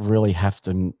 we don't really have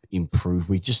to improve.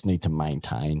 We just need to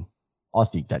maintain. I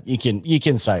think that you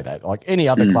can say that. Like any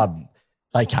other club,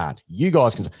 they can't. You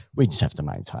guys can say, we just have to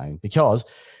maintain. Because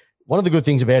one of the good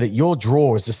things about it, your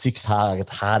draw is the 6th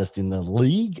hardest in the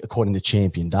league, according to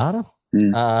Champion Data.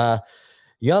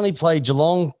 You only played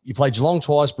Geelong. You played Geelong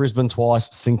twice, Brisbane twice,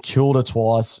 St Kilda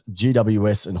twice,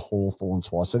 GWS and Hawthorn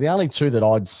twice. So the only 2 that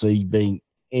I'd see being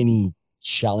any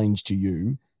challenge to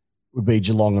you would be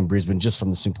Geelong and Brisbane, just from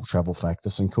the simple travel factor.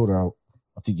 St Kilda,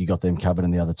 I think you got them covered,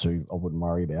 and the other 2 I wouldn't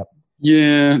worry about.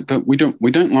 Yeah, but we don't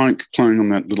like playing on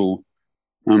that little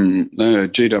the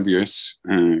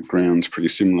GWS ground's pretty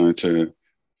similar to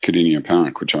Cardinia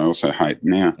Park, which I also hate.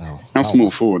 Now, our small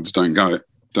forwards don't go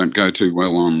too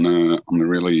well on the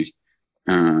really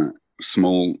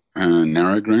small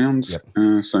narrow grounds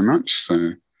so much.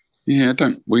 So yeah,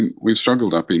 we've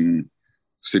struggled up in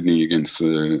Sydney against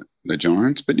the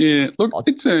Giants, but yeah, look,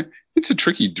 it's a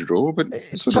tricky draw, but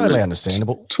it's totally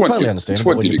understandable. It's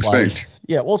what you'd expect.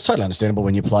 Yeah, well, it's totally understandable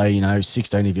when you play,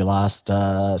 16 of your last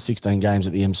 16 games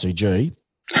at the MCG.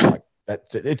 Like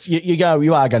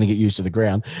you are going to get used to the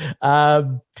ground.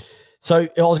 So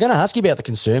I was going to ask you about the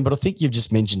concern, but I think you've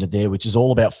just mentioned it there, which is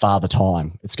all about father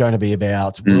time. It's going to be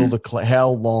about how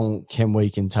long can we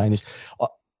contain this?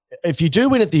 If you do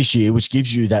win it this year, which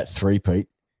gives you that three-peat,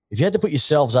 if you had to put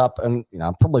yourselves up, and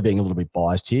I'm probably being a little bit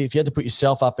biased here, if you had to put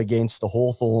yourself up against the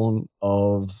Hawthorn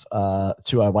of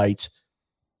 208,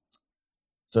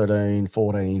 13,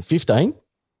 14, 15,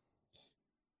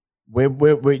 where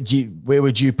would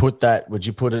you put that? Would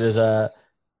you put it as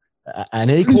an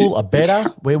equal, a better?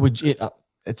 Where would you?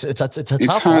 It's a tough one.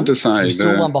 It's hard to say. You're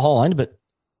still one behind, but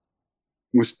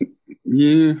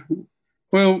yeah.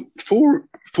 Well, 4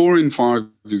 in 5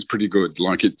 is pretty good.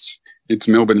 Like it's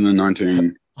Melbourne in the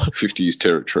 1950s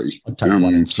territory. I'd take 1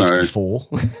 in 64.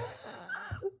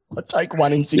 I'd take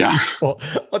 1 in 64.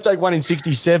 Yeah. I'd take 1 in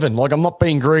 67. Like, I'm not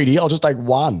being greedy. I'll just take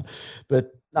 1.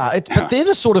 But but they're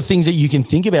the sort of things that you can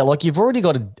think about. Like, you've already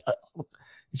got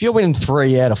if you're winning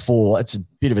 3 out of 4, it's a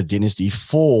bit of a dynasty.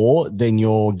 4, then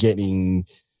you're getting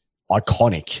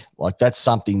iconic. Like, that's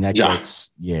something that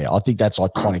gets, I think that's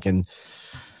iconic. And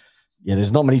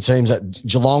there's not many teams that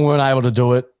Geelong weren't able to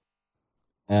do it.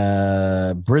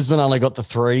 Brisbane only got the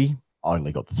 3. I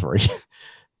only got the 3.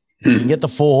 You can get the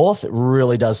 4th. It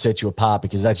really does set you apart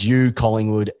because that's you,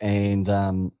 Collingwood, and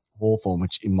Hawthorn,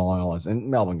 which in my eyes, and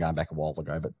Melbourne going back a while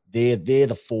ago, but they're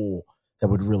the 4 that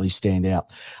would really stand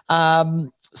out.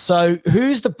 So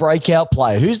who's the breakout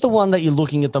player? Who's the one that you're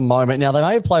looking at the moment? Now, they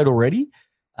may have played already,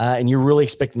 and you're really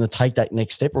expecting to take that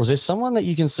next step, or is there someone that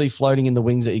you can see floating in the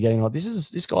wings that you're getting like,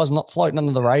 this guy's not floating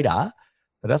under the radar,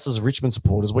 but us as Richmond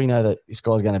supporters, we know that this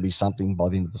guy's going to be something by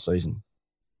the end of the season?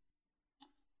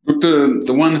 Look,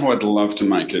 the one who I'd love to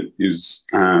make it is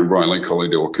Riley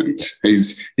Colley-Dawkins.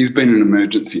 He's been an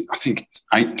emergency, I think it's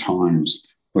 8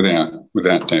 times without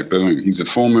debuting. He's a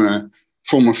former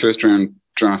first-round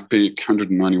draft pick,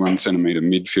 191 centimetre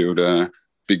midfielder,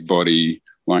 big body.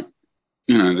 Like,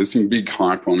 there's some big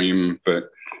hype on him,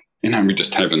 but we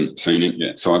just haven't seen it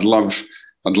yet. So I'd love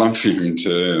for him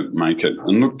to make it.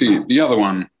 And look, the other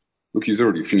one, he's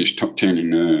already finished top 10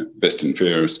 in best and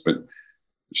fairest, but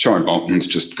Shai Bolton's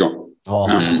just got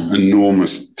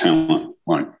enormous talent.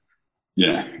 Like,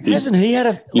 hasn't he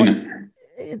had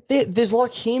There's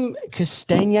like him,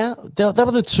 Castagna. They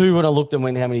were the two when I looked and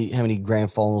went how many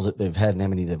grand finals that they've had and how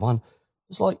many they've won.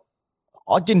 It's like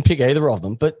I didn't pick either of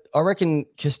them, but I reckon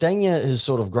Castagna has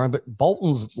sort of grown. But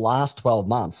Bolton's last 12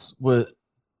 months were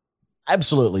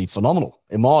absolutely phenomenal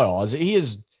in my eyes. He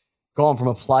has gone from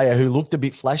a player who looked a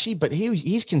bit flashy, but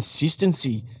his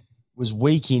consistency was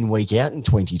week in, week out in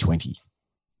 2020.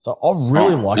 So I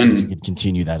really like it if you could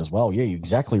continue that as well. Yeah, you're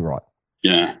exactly right.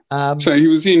 Yeah. So he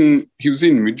was in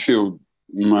midfield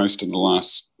most of the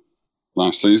last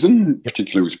season,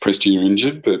 particularly with Prestia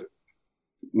injured, but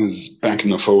was back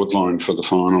in the forward line for the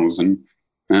finals. And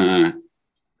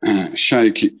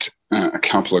Shea kicked a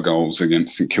couple of goals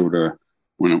against St Kilda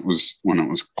when it was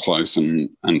close and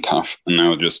tough, and they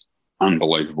were just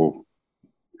unbelievable.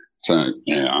 So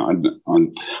yeah, I'd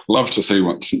love to see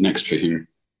what's next for him.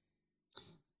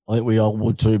 I think we all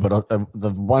would too, but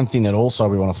the one thing that also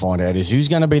we want to find out is who's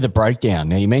going to be the breakdown.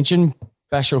 Now, you mentioned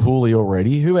Basher Hooley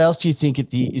already. Who else do you think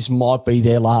this might be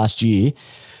their last year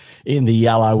in the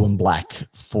yellow and black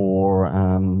for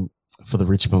the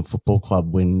Richmond Football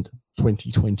Club when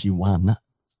 2021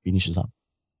 finishes up?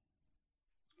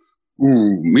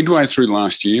 Midway through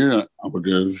last year, I would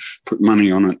have put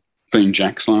money on it being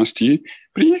Jack's last year,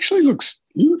 but he actually looks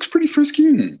pretty frisky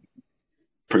in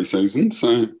pre-season,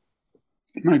 so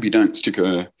maybe don't stick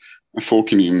a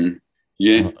fork in him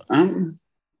yet.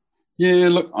 Yeah,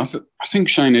 look, I think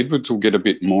Shane Edwards will get a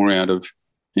bit more out of.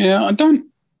 Yeah, I don't.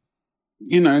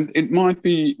 It might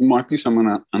be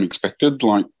someone unexpected,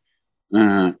 like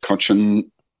Cochin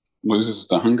loses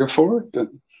the hunger for it. But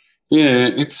yeah,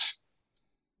 it's.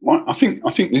 Well, I think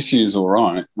this year's all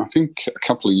right. I think a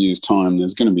couple of years' time,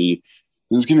 there's going to be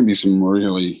some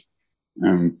really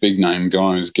big name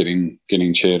guys getting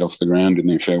chaired off the ground in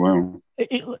their farewell.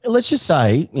 Let's just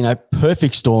say,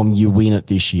 perfect storm, you win it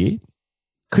this year.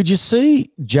 Could you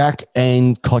see Jack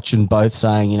and Cochin both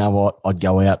saying, you know what, I'd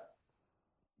go out?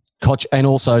 And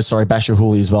also, Basher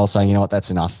Hooley as well saying, you know what,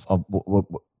 that's enough.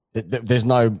 There's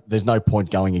no point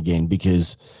going again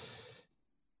because,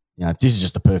 this is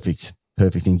just the perfect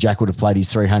thing. Jack would have played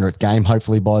his 300th game,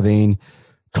 hopefully by then.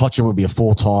 Cochin would be a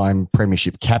 4-time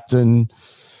premiership captain.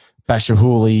 Basher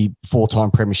Hooley, 4-time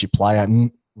premiership player,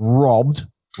 robbed,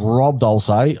 I'll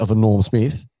say, of a Norm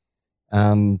Smith.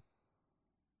 Do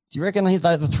you reckon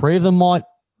the three of them might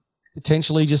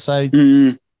potentially just say,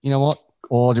 you know what?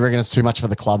 Or do you reckon it's too much for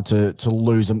the club to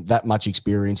lose that much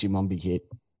experience in one big hit?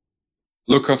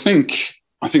 Look, I think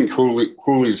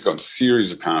Hooley's got a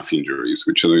series of calf injuries,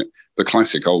 which are the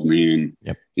classic old man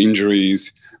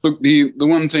injuries. Look, the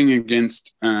one thing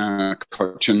against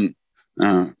Cochin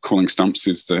calling stumps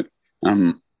is that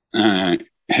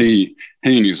he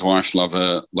and his wife love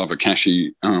a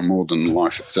cashy more than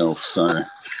life itself. So,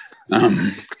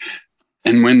 and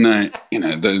when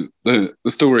the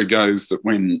story goes that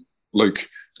when Luke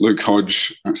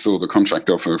Hodge saw the contract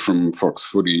offer from Fox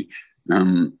Footy,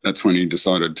 that's when he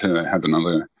decided to have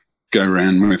another go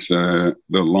round with the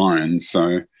Lions.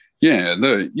 So yeah,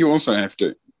 you also have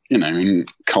to, in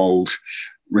cold,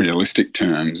 realistic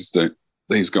terms, that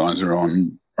these guys are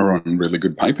on really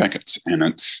good pay packets, and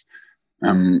it's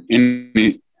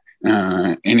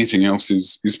anything else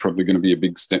is probably going to be a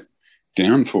big step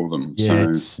down for them.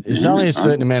 Yeah, so it's only a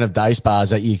certain amount of day spas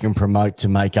that you can promote to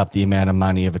make up the amount of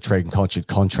money of a Treg Conchard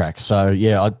contract. So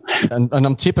yeah,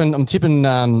 I'm tipping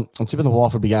the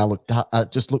wife would be going, look,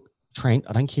 Trent,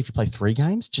 I don't care if you play 3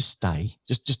 games, just stay.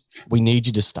 Just we need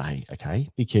you to stay, okay?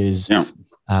 Because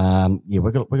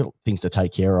we've got things to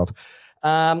take care of.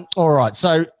 All right,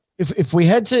 so if we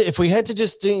had to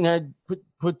just grab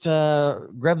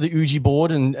the Uji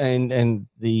board and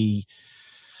the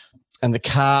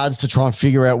cards to try and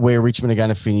figure out where Richmond are going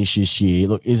to finish this year.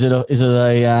 Look, is it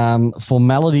a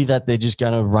formality that they're just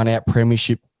going to run out premiers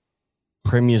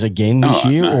again this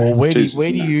year, no, or where do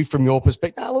you, from your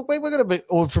perspective? Look, we're going to be,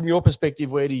 or from your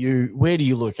perspective, where do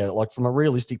you look at it? Like from a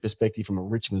realistic perspective, from a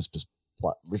Richmond's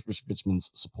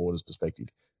supporters' perspective,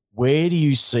 where do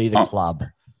you see the club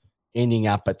ending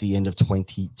up at the end of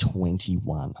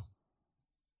 2021?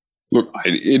 Look,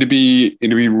 it'd be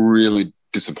really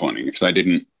disappointing if they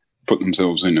didn't put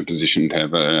themselves in a position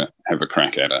to have a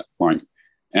crack at it. Like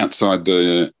outside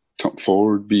the top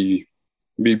 4 would be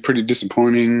pretty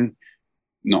disappointing.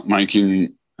 Not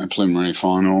making a preliminary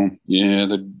final,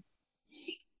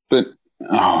 but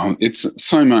it's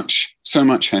so much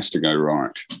has to go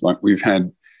right. Like we've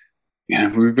been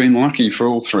lucky for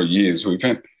all 3 years. We've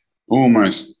had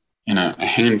almost a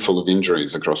handful of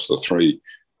injuries across the 3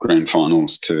 grand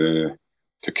finals to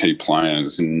key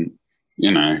players, and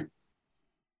can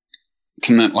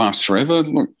that last forever?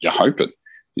 Look, you hope it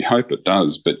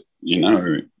does, but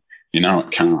you know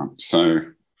it can't. So,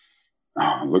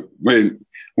 look,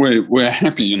 we're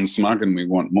happy and smug, and we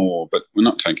want more, but we're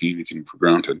not taking anything for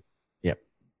granted. Yep.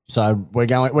 So we're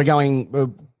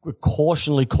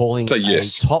cautionally calling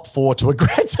yes. a top four to a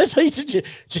great. Just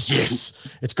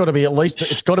yes. It's got to be at least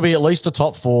a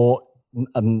top four.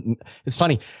 It's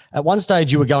funny. At one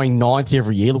stage, you were going ninth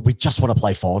every year. Look, we just want to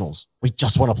play finals. We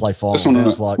just want to play finals.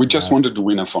 We just wanted to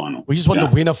win a final. We just wanted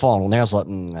to win a final. Now it's like,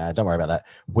 nah, don't worry about that.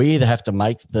 We either have to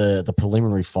make the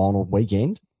preliminary final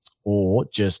weekend, or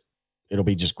it'll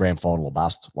be just grand final or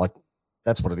bust. Like,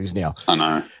 that's what it is now. I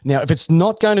know. Now, if it's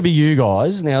not going to be you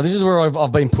guys, now this is where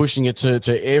I've been pushing it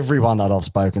to everyone that I've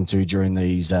spoken to during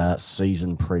these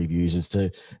season previews is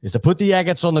to put the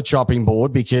agates on the chopping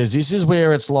board, because this is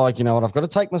where it's like, you know what, I've got to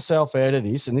take myself out of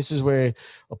this, and this is where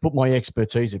I put my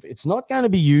expertise. If it's not going to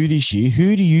be you this year,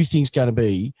 who do you think is going to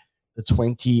be the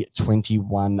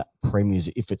 2021 premiers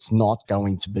if it's not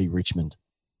going to be Richmond?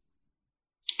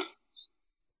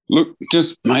 Look,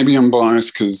 just maybe I'm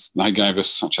biased because they gave us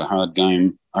such a hard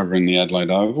game over in the Adelaide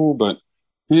Oval, but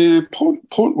yeah,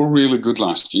 Port were really good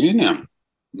last year. Now,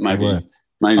 maybe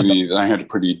they had a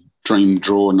pretty dream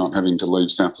draw not having to leave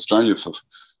South Australia for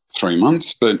 3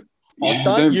 months. But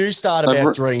don't you start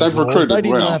about dream draws? They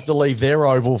didn't have to leave their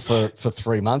oval for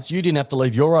 3 months. You didn't have to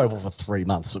leave your oval for 3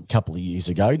 months a couple of years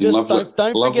ago. Just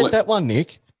don't forget that one,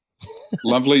 Nick.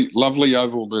 lovely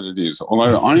oval that it is.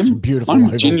 Although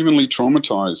I'm genuinely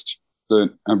traumatised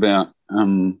about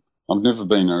I've never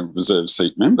been a reserve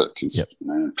seat member because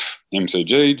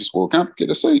MCG, just walk up, get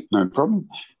a seat, no problem.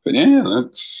 But yeah,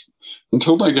 that's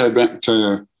until they go back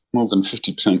to more than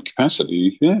 50%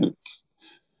 capacity. Yeah, it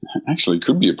actually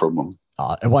could be a problem.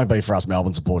 It won't be for us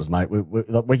Melbourne supporters, mate. We're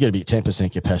going to be at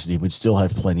 10% capacity. We'd still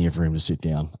have plenty of room to sit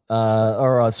down. All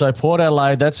right, so Port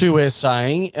Adelaide, that's who we're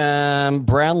saying.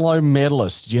 Brownlow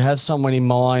medalist. Do you have someone in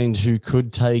mind who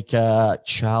could take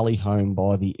Charlie home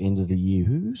by the end of the year?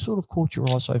 Who sort of caught your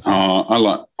eye so far?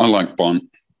 I like Bont.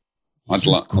 I'd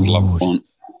love Bont.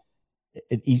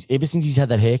 Ever since he's had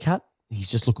that haircut, he's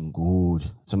just looking good.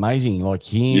 It's amazing. Like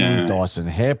him, Dyson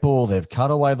Heppel, they've cut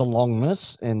away the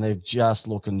longness and they're just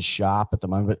looking sharp at the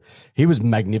moment. He was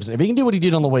magnificent. If he can do what he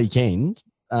did on the weekend,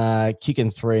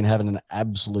 kicking three and having an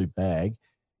absolute bag,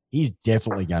 he's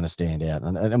definitely going to stand out.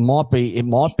 And it might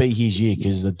be his year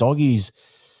because the Doggies,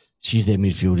 their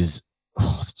midfield is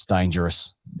it's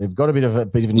dangerous. They've got a bit of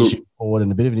an issue forward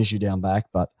and a bit of an issue down back,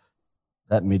 but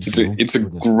that midfield, it's a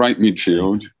great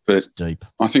midfield, but it's deep.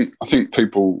 I think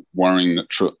people worrying that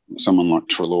someone like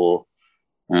Treloar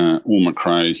or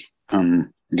McRae are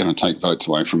going to take votes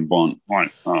away from Bont.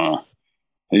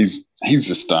 He's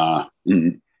a star.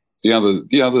 And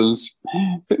the others,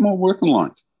 a bit more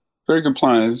workmanlike. Very good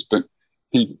players, but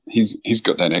he's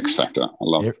got that X factor. I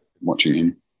love watching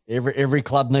him. Every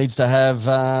club needs to have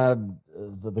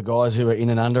the guys who are in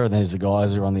and under, and there's the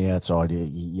guys who are on the outside.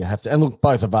 You have to, and look,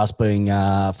 both of us being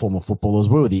former footballers,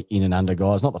 we were the in and under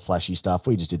guys, not the flashy stuff.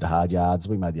 We just did the hard yards.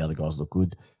 We made the other guys look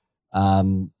good.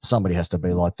 Somebody has to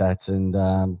be like that, and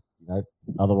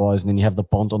otherwise, and then you have the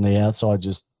Bont on the outside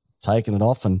just taking it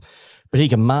off. But he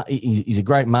can mark. He's a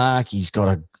great mark. He's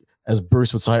got as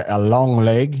Bruce would say, a long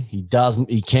leg. He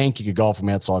can kick a goal from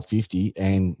outside 50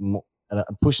 and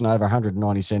pushing over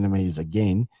 190 centimetres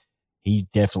again. He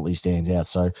definitely stands out.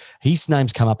 So his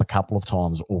name's come up a couple of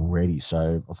times already.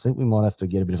 So I think we might have to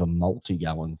get a bit of a multi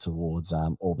going towards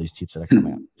all these tips that are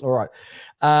coming out. All right.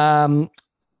 I've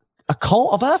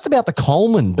asked about the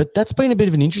Coleman, but that's been a bit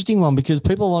of an interesting one because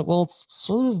people are like, well, it's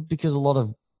sort of because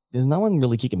there's no one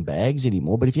really kicking bags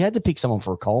anymore. But if you had to pick someone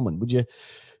for a Coleman, who do you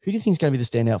think is going to be the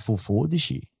standout full forward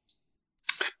this year?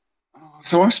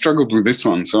 So I struggled with this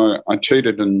one. So I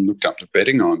cheated and looked up the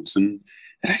betting odds, and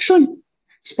it actually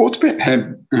Sportsbet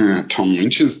had Tom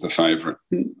Lynch as the favourite.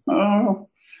 I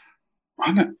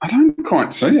don't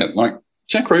quite see it. Like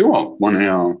Jack Rewalt won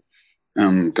our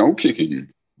goal kicking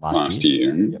last year.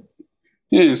 And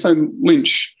yeah, so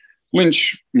Lynch when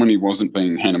he wasn't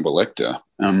being Hannibal Lecter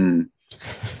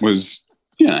was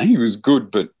he was good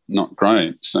but not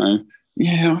great. So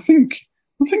yeah, I think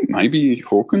maybe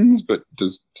Hawkins, but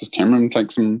does Cameron take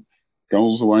some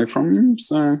goals away from him?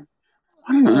 So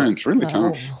I don't know. It's really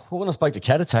tough. Well, when I spoke to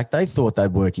Cat Attack, they thought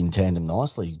they'd work in tandem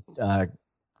nicely.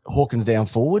 Hawkins down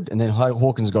forward, and then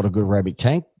Hawkins got a good Arabic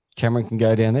tank. Cameron can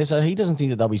go down there, so he doesn't think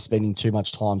that they'll be spending too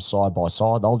much time side by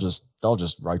side. They'll just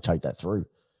rotate that through.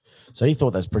 So he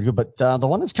thought that's pretty good. But the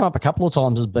one that's come up a couple of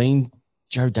times has been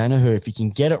Joe Danaher. If you can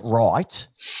get it right,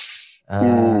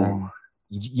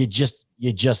 you just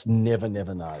never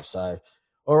know. So,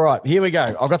 all right, here we go.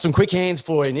 I've got some quick hands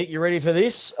for you, Nick. You ready for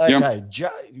this? Okay,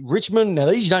 yep. Richmond. Now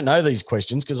these you don't know these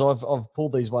questions because I've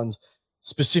pulled these ones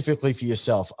specifically for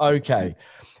yourself. Okay.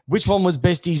 Which one was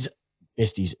Besties?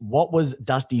 What was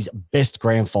Dusty's best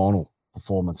grand final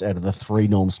performance out of the 3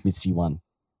 Norm Smiths he won?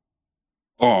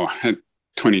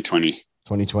 2020.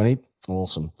 2020?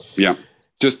 Awesome. Yeah.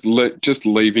 Just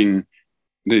leaving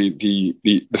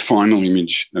the final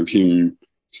image of him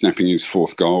snapping his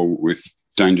 4th goal with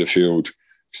Dangerfield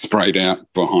sprayed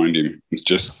out behind him. It's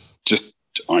just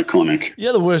iconic.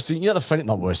 The worst thing,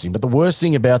 not worst thing, but the worst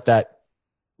thing about that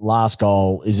last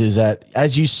goal is that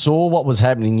as you saw what was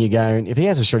happening, you're going, if he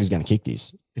has a shot, he's going to kick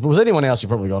this. If it was anyone else, you're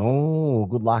probably going, oh,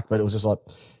 good luck. But it was just like,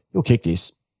 he'll kick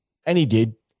this. And he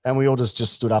did. And we all just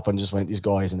stood up and just went, this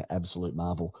guy is an absolute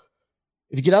marvel.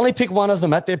 If you could only pick one of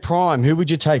them at their prime, who would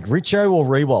you take, Richo or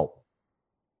Riewoldt?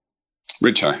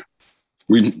 Richo.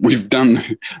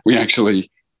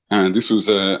 This was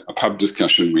a pub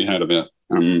discussion we had about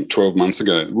 12 months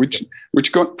ago, which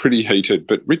got pretty heated.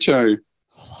 But Richo,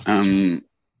 I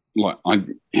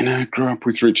grew up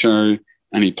with Richo,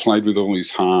 and he played with all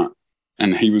his heart.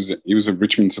 And he was a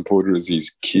Richmond supporter as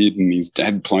his kid, and his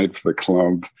dad played for the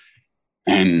club.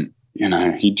 And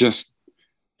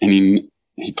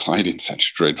he played in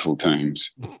such dreadful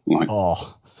teams.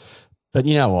 But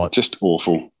you know what? Just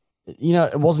awful.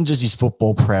 It wasn't just his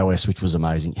football prowess, which was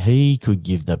amazing. He could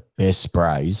give the best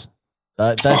sprays.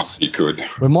 He could.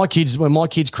 When my kids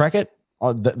crack it,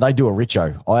 they do a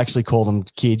Richo. I actually call them,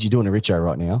 kids, you're doing a Richo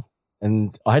right now.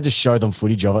 And I had to show them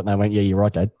footage of it, and they went, yeah, you're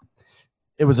right, Dad.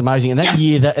 It was amazing. And that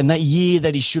year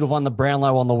that he should have won the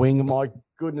Brownlow on the wing, my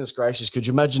goodness gracious, could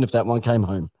you imagine if that one came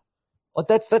home? Like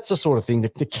that's the sort of thing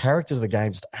that the characters of the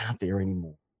game just aren't there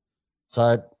anymore.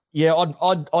 So yeah,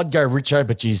 I'd go Richo,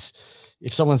 but geez,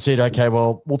 if someone said, okay,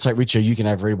 well, we'll take Richo, you can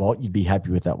have Riewoldt, you'd be happy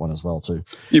with that one as well too.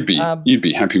 You'd be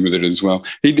happy with it as well.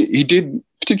 He did,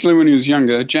 particularly when he was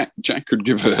younger. Jack could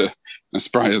give a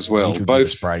spray as well. He could give a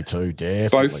spray too,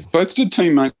 definitely. Both to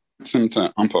teammates and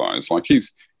to umpires. Like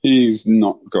he's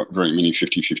not got very many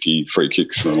 50-50 free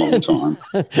kicks for a long time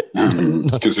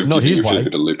because of not his way. A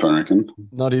bit of lip, I reckon.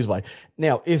 Not his way.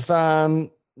 Now, if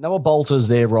Noah Bolter's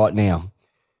there right now,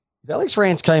 if Alex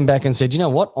Rance came back and said, you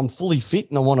know what, I'm fully fit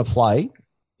and I want to play,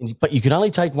 but you can only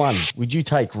take one, would you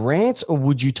take Rance or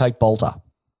would you take Bolter?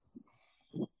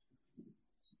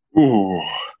 Oh,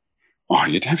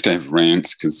 you'd have to have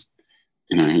Rance because,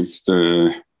 he's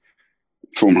the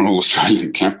former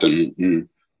All-Australian captain and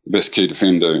the best key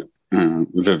defender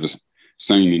we've ever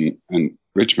seen in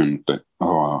Richmond. But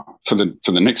for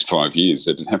the next 5 years,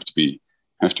 it'd have to be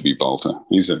Bolter.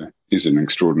 He's an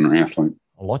extraordinary athlete.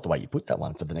 I like the way you put that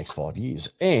one, for the next 5 years.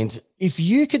 And if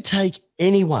you could take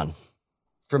anyone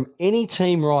from any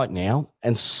team right now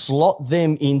and slot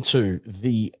them into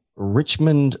the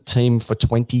Richmond team for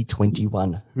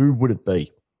 2021, who would it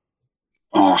be?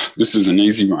 This is an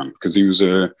easy one because he was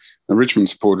a Richmond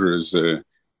supporter as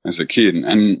a kid,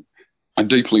 and I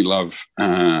deeply love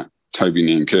Toby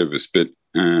Nankervis, but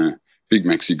Big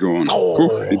Maxi Gawn.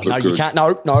 No, you can't.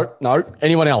 No.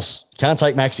 Anyone else? Can't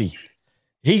take Maxi.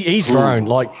 He's grown.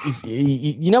 Like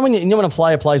when a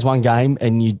player plays one game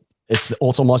and it's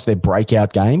almost their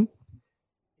breakout game.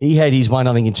 He had his one,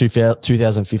 I think, in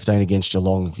 2015 against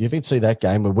Geelong. If you ever see that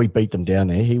game where we beat them down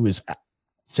there, he was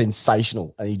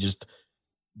sensational, and he just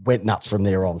went nuts from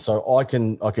there on. So I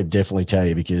could definitely tell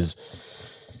you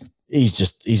because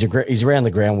he's around the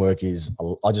groundwork.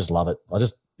 I just love it.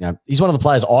 He's one of the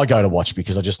players I go to watch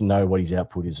because I just know what his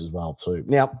output is as well too.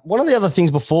 Now, one of the other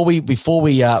things before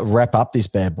we wrap up this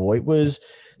bad boy was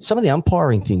some of the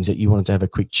umpiring things that you wanted to have a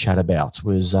quick chat about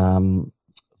was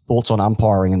thoughts on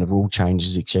umpiring and the rule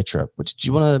changes, etc. But do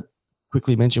you want to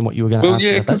quickly mention what you were going to ask?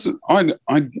 Well, yeah, because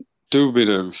I do a bit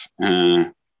of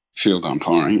field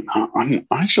umpiring. I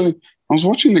was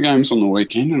watching the games on the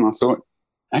weekend and I thought,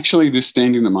 actually, this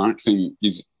standing the mark thing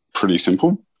is pretty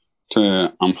simple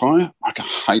to umpire. I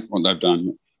hate what they've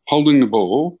done. Holding the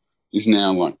ball is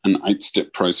now like an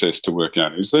 8-step process to work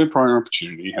out. Is there prior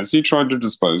opportunity? Has he tried to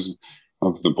dispose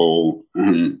of the ball?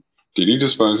 Did he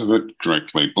dispose of it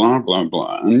correctly? Blah, blah,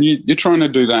 blah. And you're trying to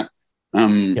do that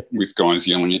with guys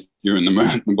yelling at you and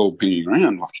the ball pinging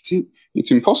around. Like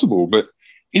it's impossible. But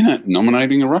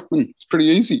nominating a ruckman, it's pretty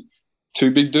easy.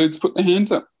 2 big dudes put their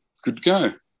hands up. Good to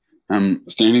go.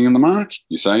 Standing in the mark,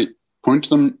 you say, point to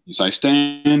them, you say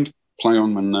stand, play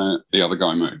on when the other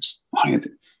guy moves. It's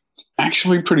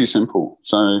actually pretty simple.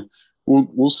 So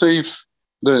we'll see if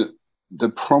the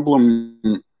problem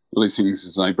with these things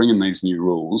is they bring in these new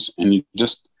rules and you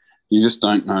just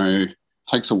don't know. It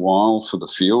takes a while for the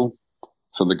feel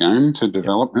for the game to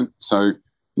develop it. So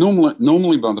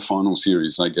normally by the final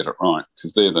series they get it right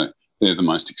because they're they're the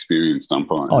most experienced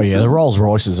umpires. Oh yeah, the Rolls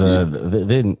Royces are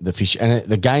then the fish, and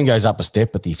the game goes up a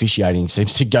step, but the officiating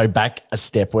seems to go back a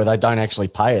step where they don't actually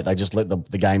pay it; they just let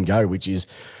the game go, which is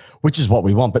what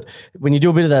we want. But when you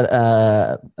do a bit of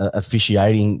that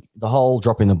officiating, the whole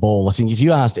dropping the ball, I think if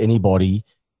you asked anybody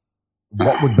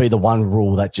what would be the one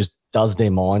rule that just does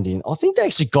their mind in, I think they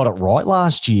actually got it right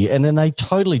last year, and then they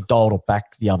totally dialed it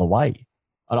back the other way.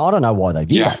 And I don't know why they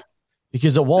did that.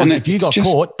 Because it was, if you got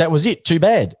caught, that was it. Too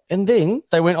bad. And then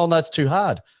they went, that's too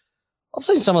hard. I've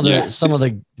seen some of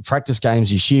the practice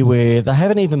games this year where they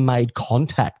haven't even made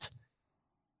contact,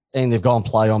 and they've gone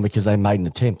play on because they made an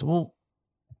attempt. Well,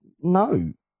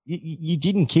 no, you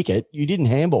didn't kick it, you didn't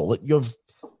handball it, you've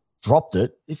dropped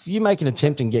it. If you make an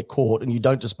attempt and get caught and you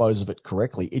don't dispose of it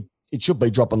correctly, it should be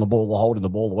dropping the ball or holding the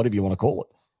ball or whatever you want to call it.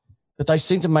 But they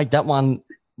seem to make that one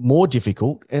more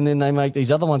difficult, and then they make these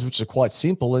other ones which are quite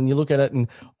simple, and you look at it and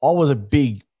I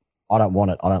don't want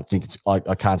it. I don't think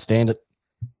I can't stand it.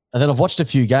 And then I've watched a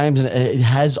few games and it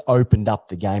has opened up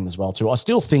the game as well too. I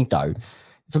still think though,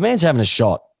 if a man's having a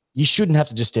shot, you shouldn't have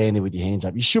to just stand there with your hands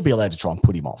up. You should be allowed to try and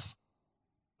put him off.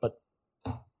 But,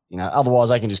 otherwise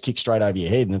they can just kick straight over your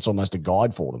head and it's almost a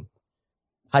guide for them.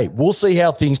 Hey, we'll see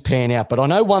how things pan out. But I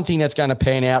know one thing that's going to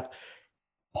pan out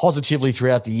positively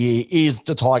throughout the year is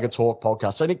the Tiger Talk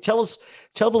podcast. So Nick, tell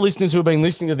the listeners who have been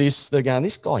listening to this, they're going,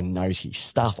 this guy knows his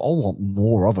stuff. I want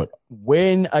more of it.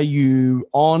 When are you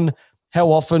on?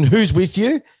 How often? Who's with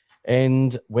you?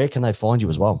 And where can they find you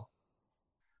as well?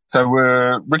 So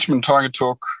we're Richmond Tiger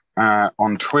Talk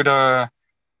on Twitter,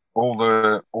 all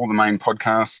the main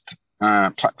podcast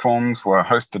platforms. We're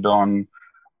hosted on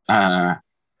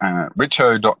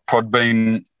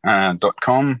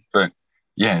richo.podbean.com. But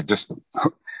yeah, just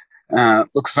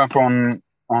look us up on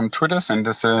Twitter, send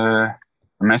us a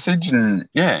message, and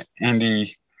yeah,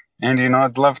 Andy and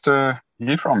I'd love to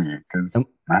hear from you because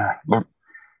look,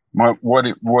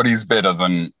 what is better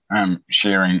than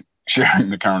sharing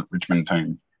the current Richmond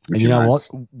team? And you know what?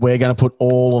 We're going to put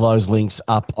all of those links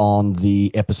up on the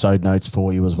episode notes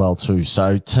for you as well too.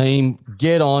 So team,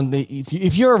 get on.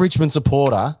 If you're a Richmond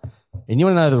supporter and you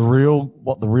want to know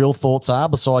what the real thoughts are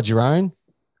besides your own,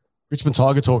 Richmond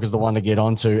Tiger Talk is the one to get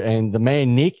onto. And the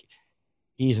man, Nick,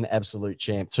 he's an absolute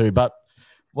champ too. But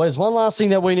there's one last thing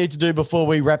that we need to do before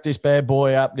we wrap this bad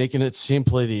boy up, Nick, and it's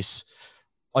simply this.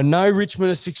 I know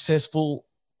Richmond is successful.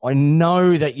 I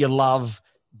know that you love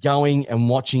going and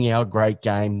watching our great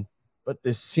game, but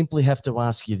they simply have to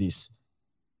ask you this.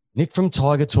 Nick from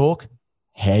Tiger Talk,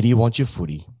 how do you want your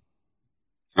footy?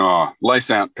 Oh, lace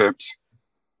out, Peps.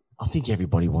 I think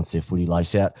everybody wants their footy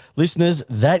lace out. Listeners,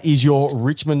 that is your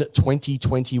Richmond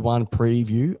 2021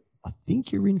 preview. I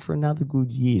think you're in for another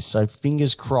good year. So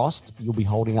fingers crossed you'll be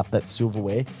holding up that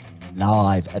silverware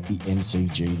live at the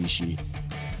MCG this year.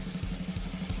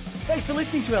 Thanks for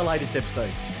listening to our latest episode.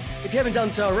 If you haven't done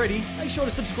so already, make sure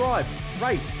to subscribe,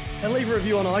 rate, and leave a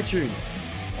review on iTunes.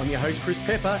 I'm your host, Chris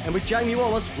Pepper, and with Jamie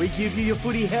Wallace, we give you your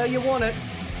footy how you want it.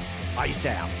 Peace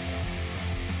out.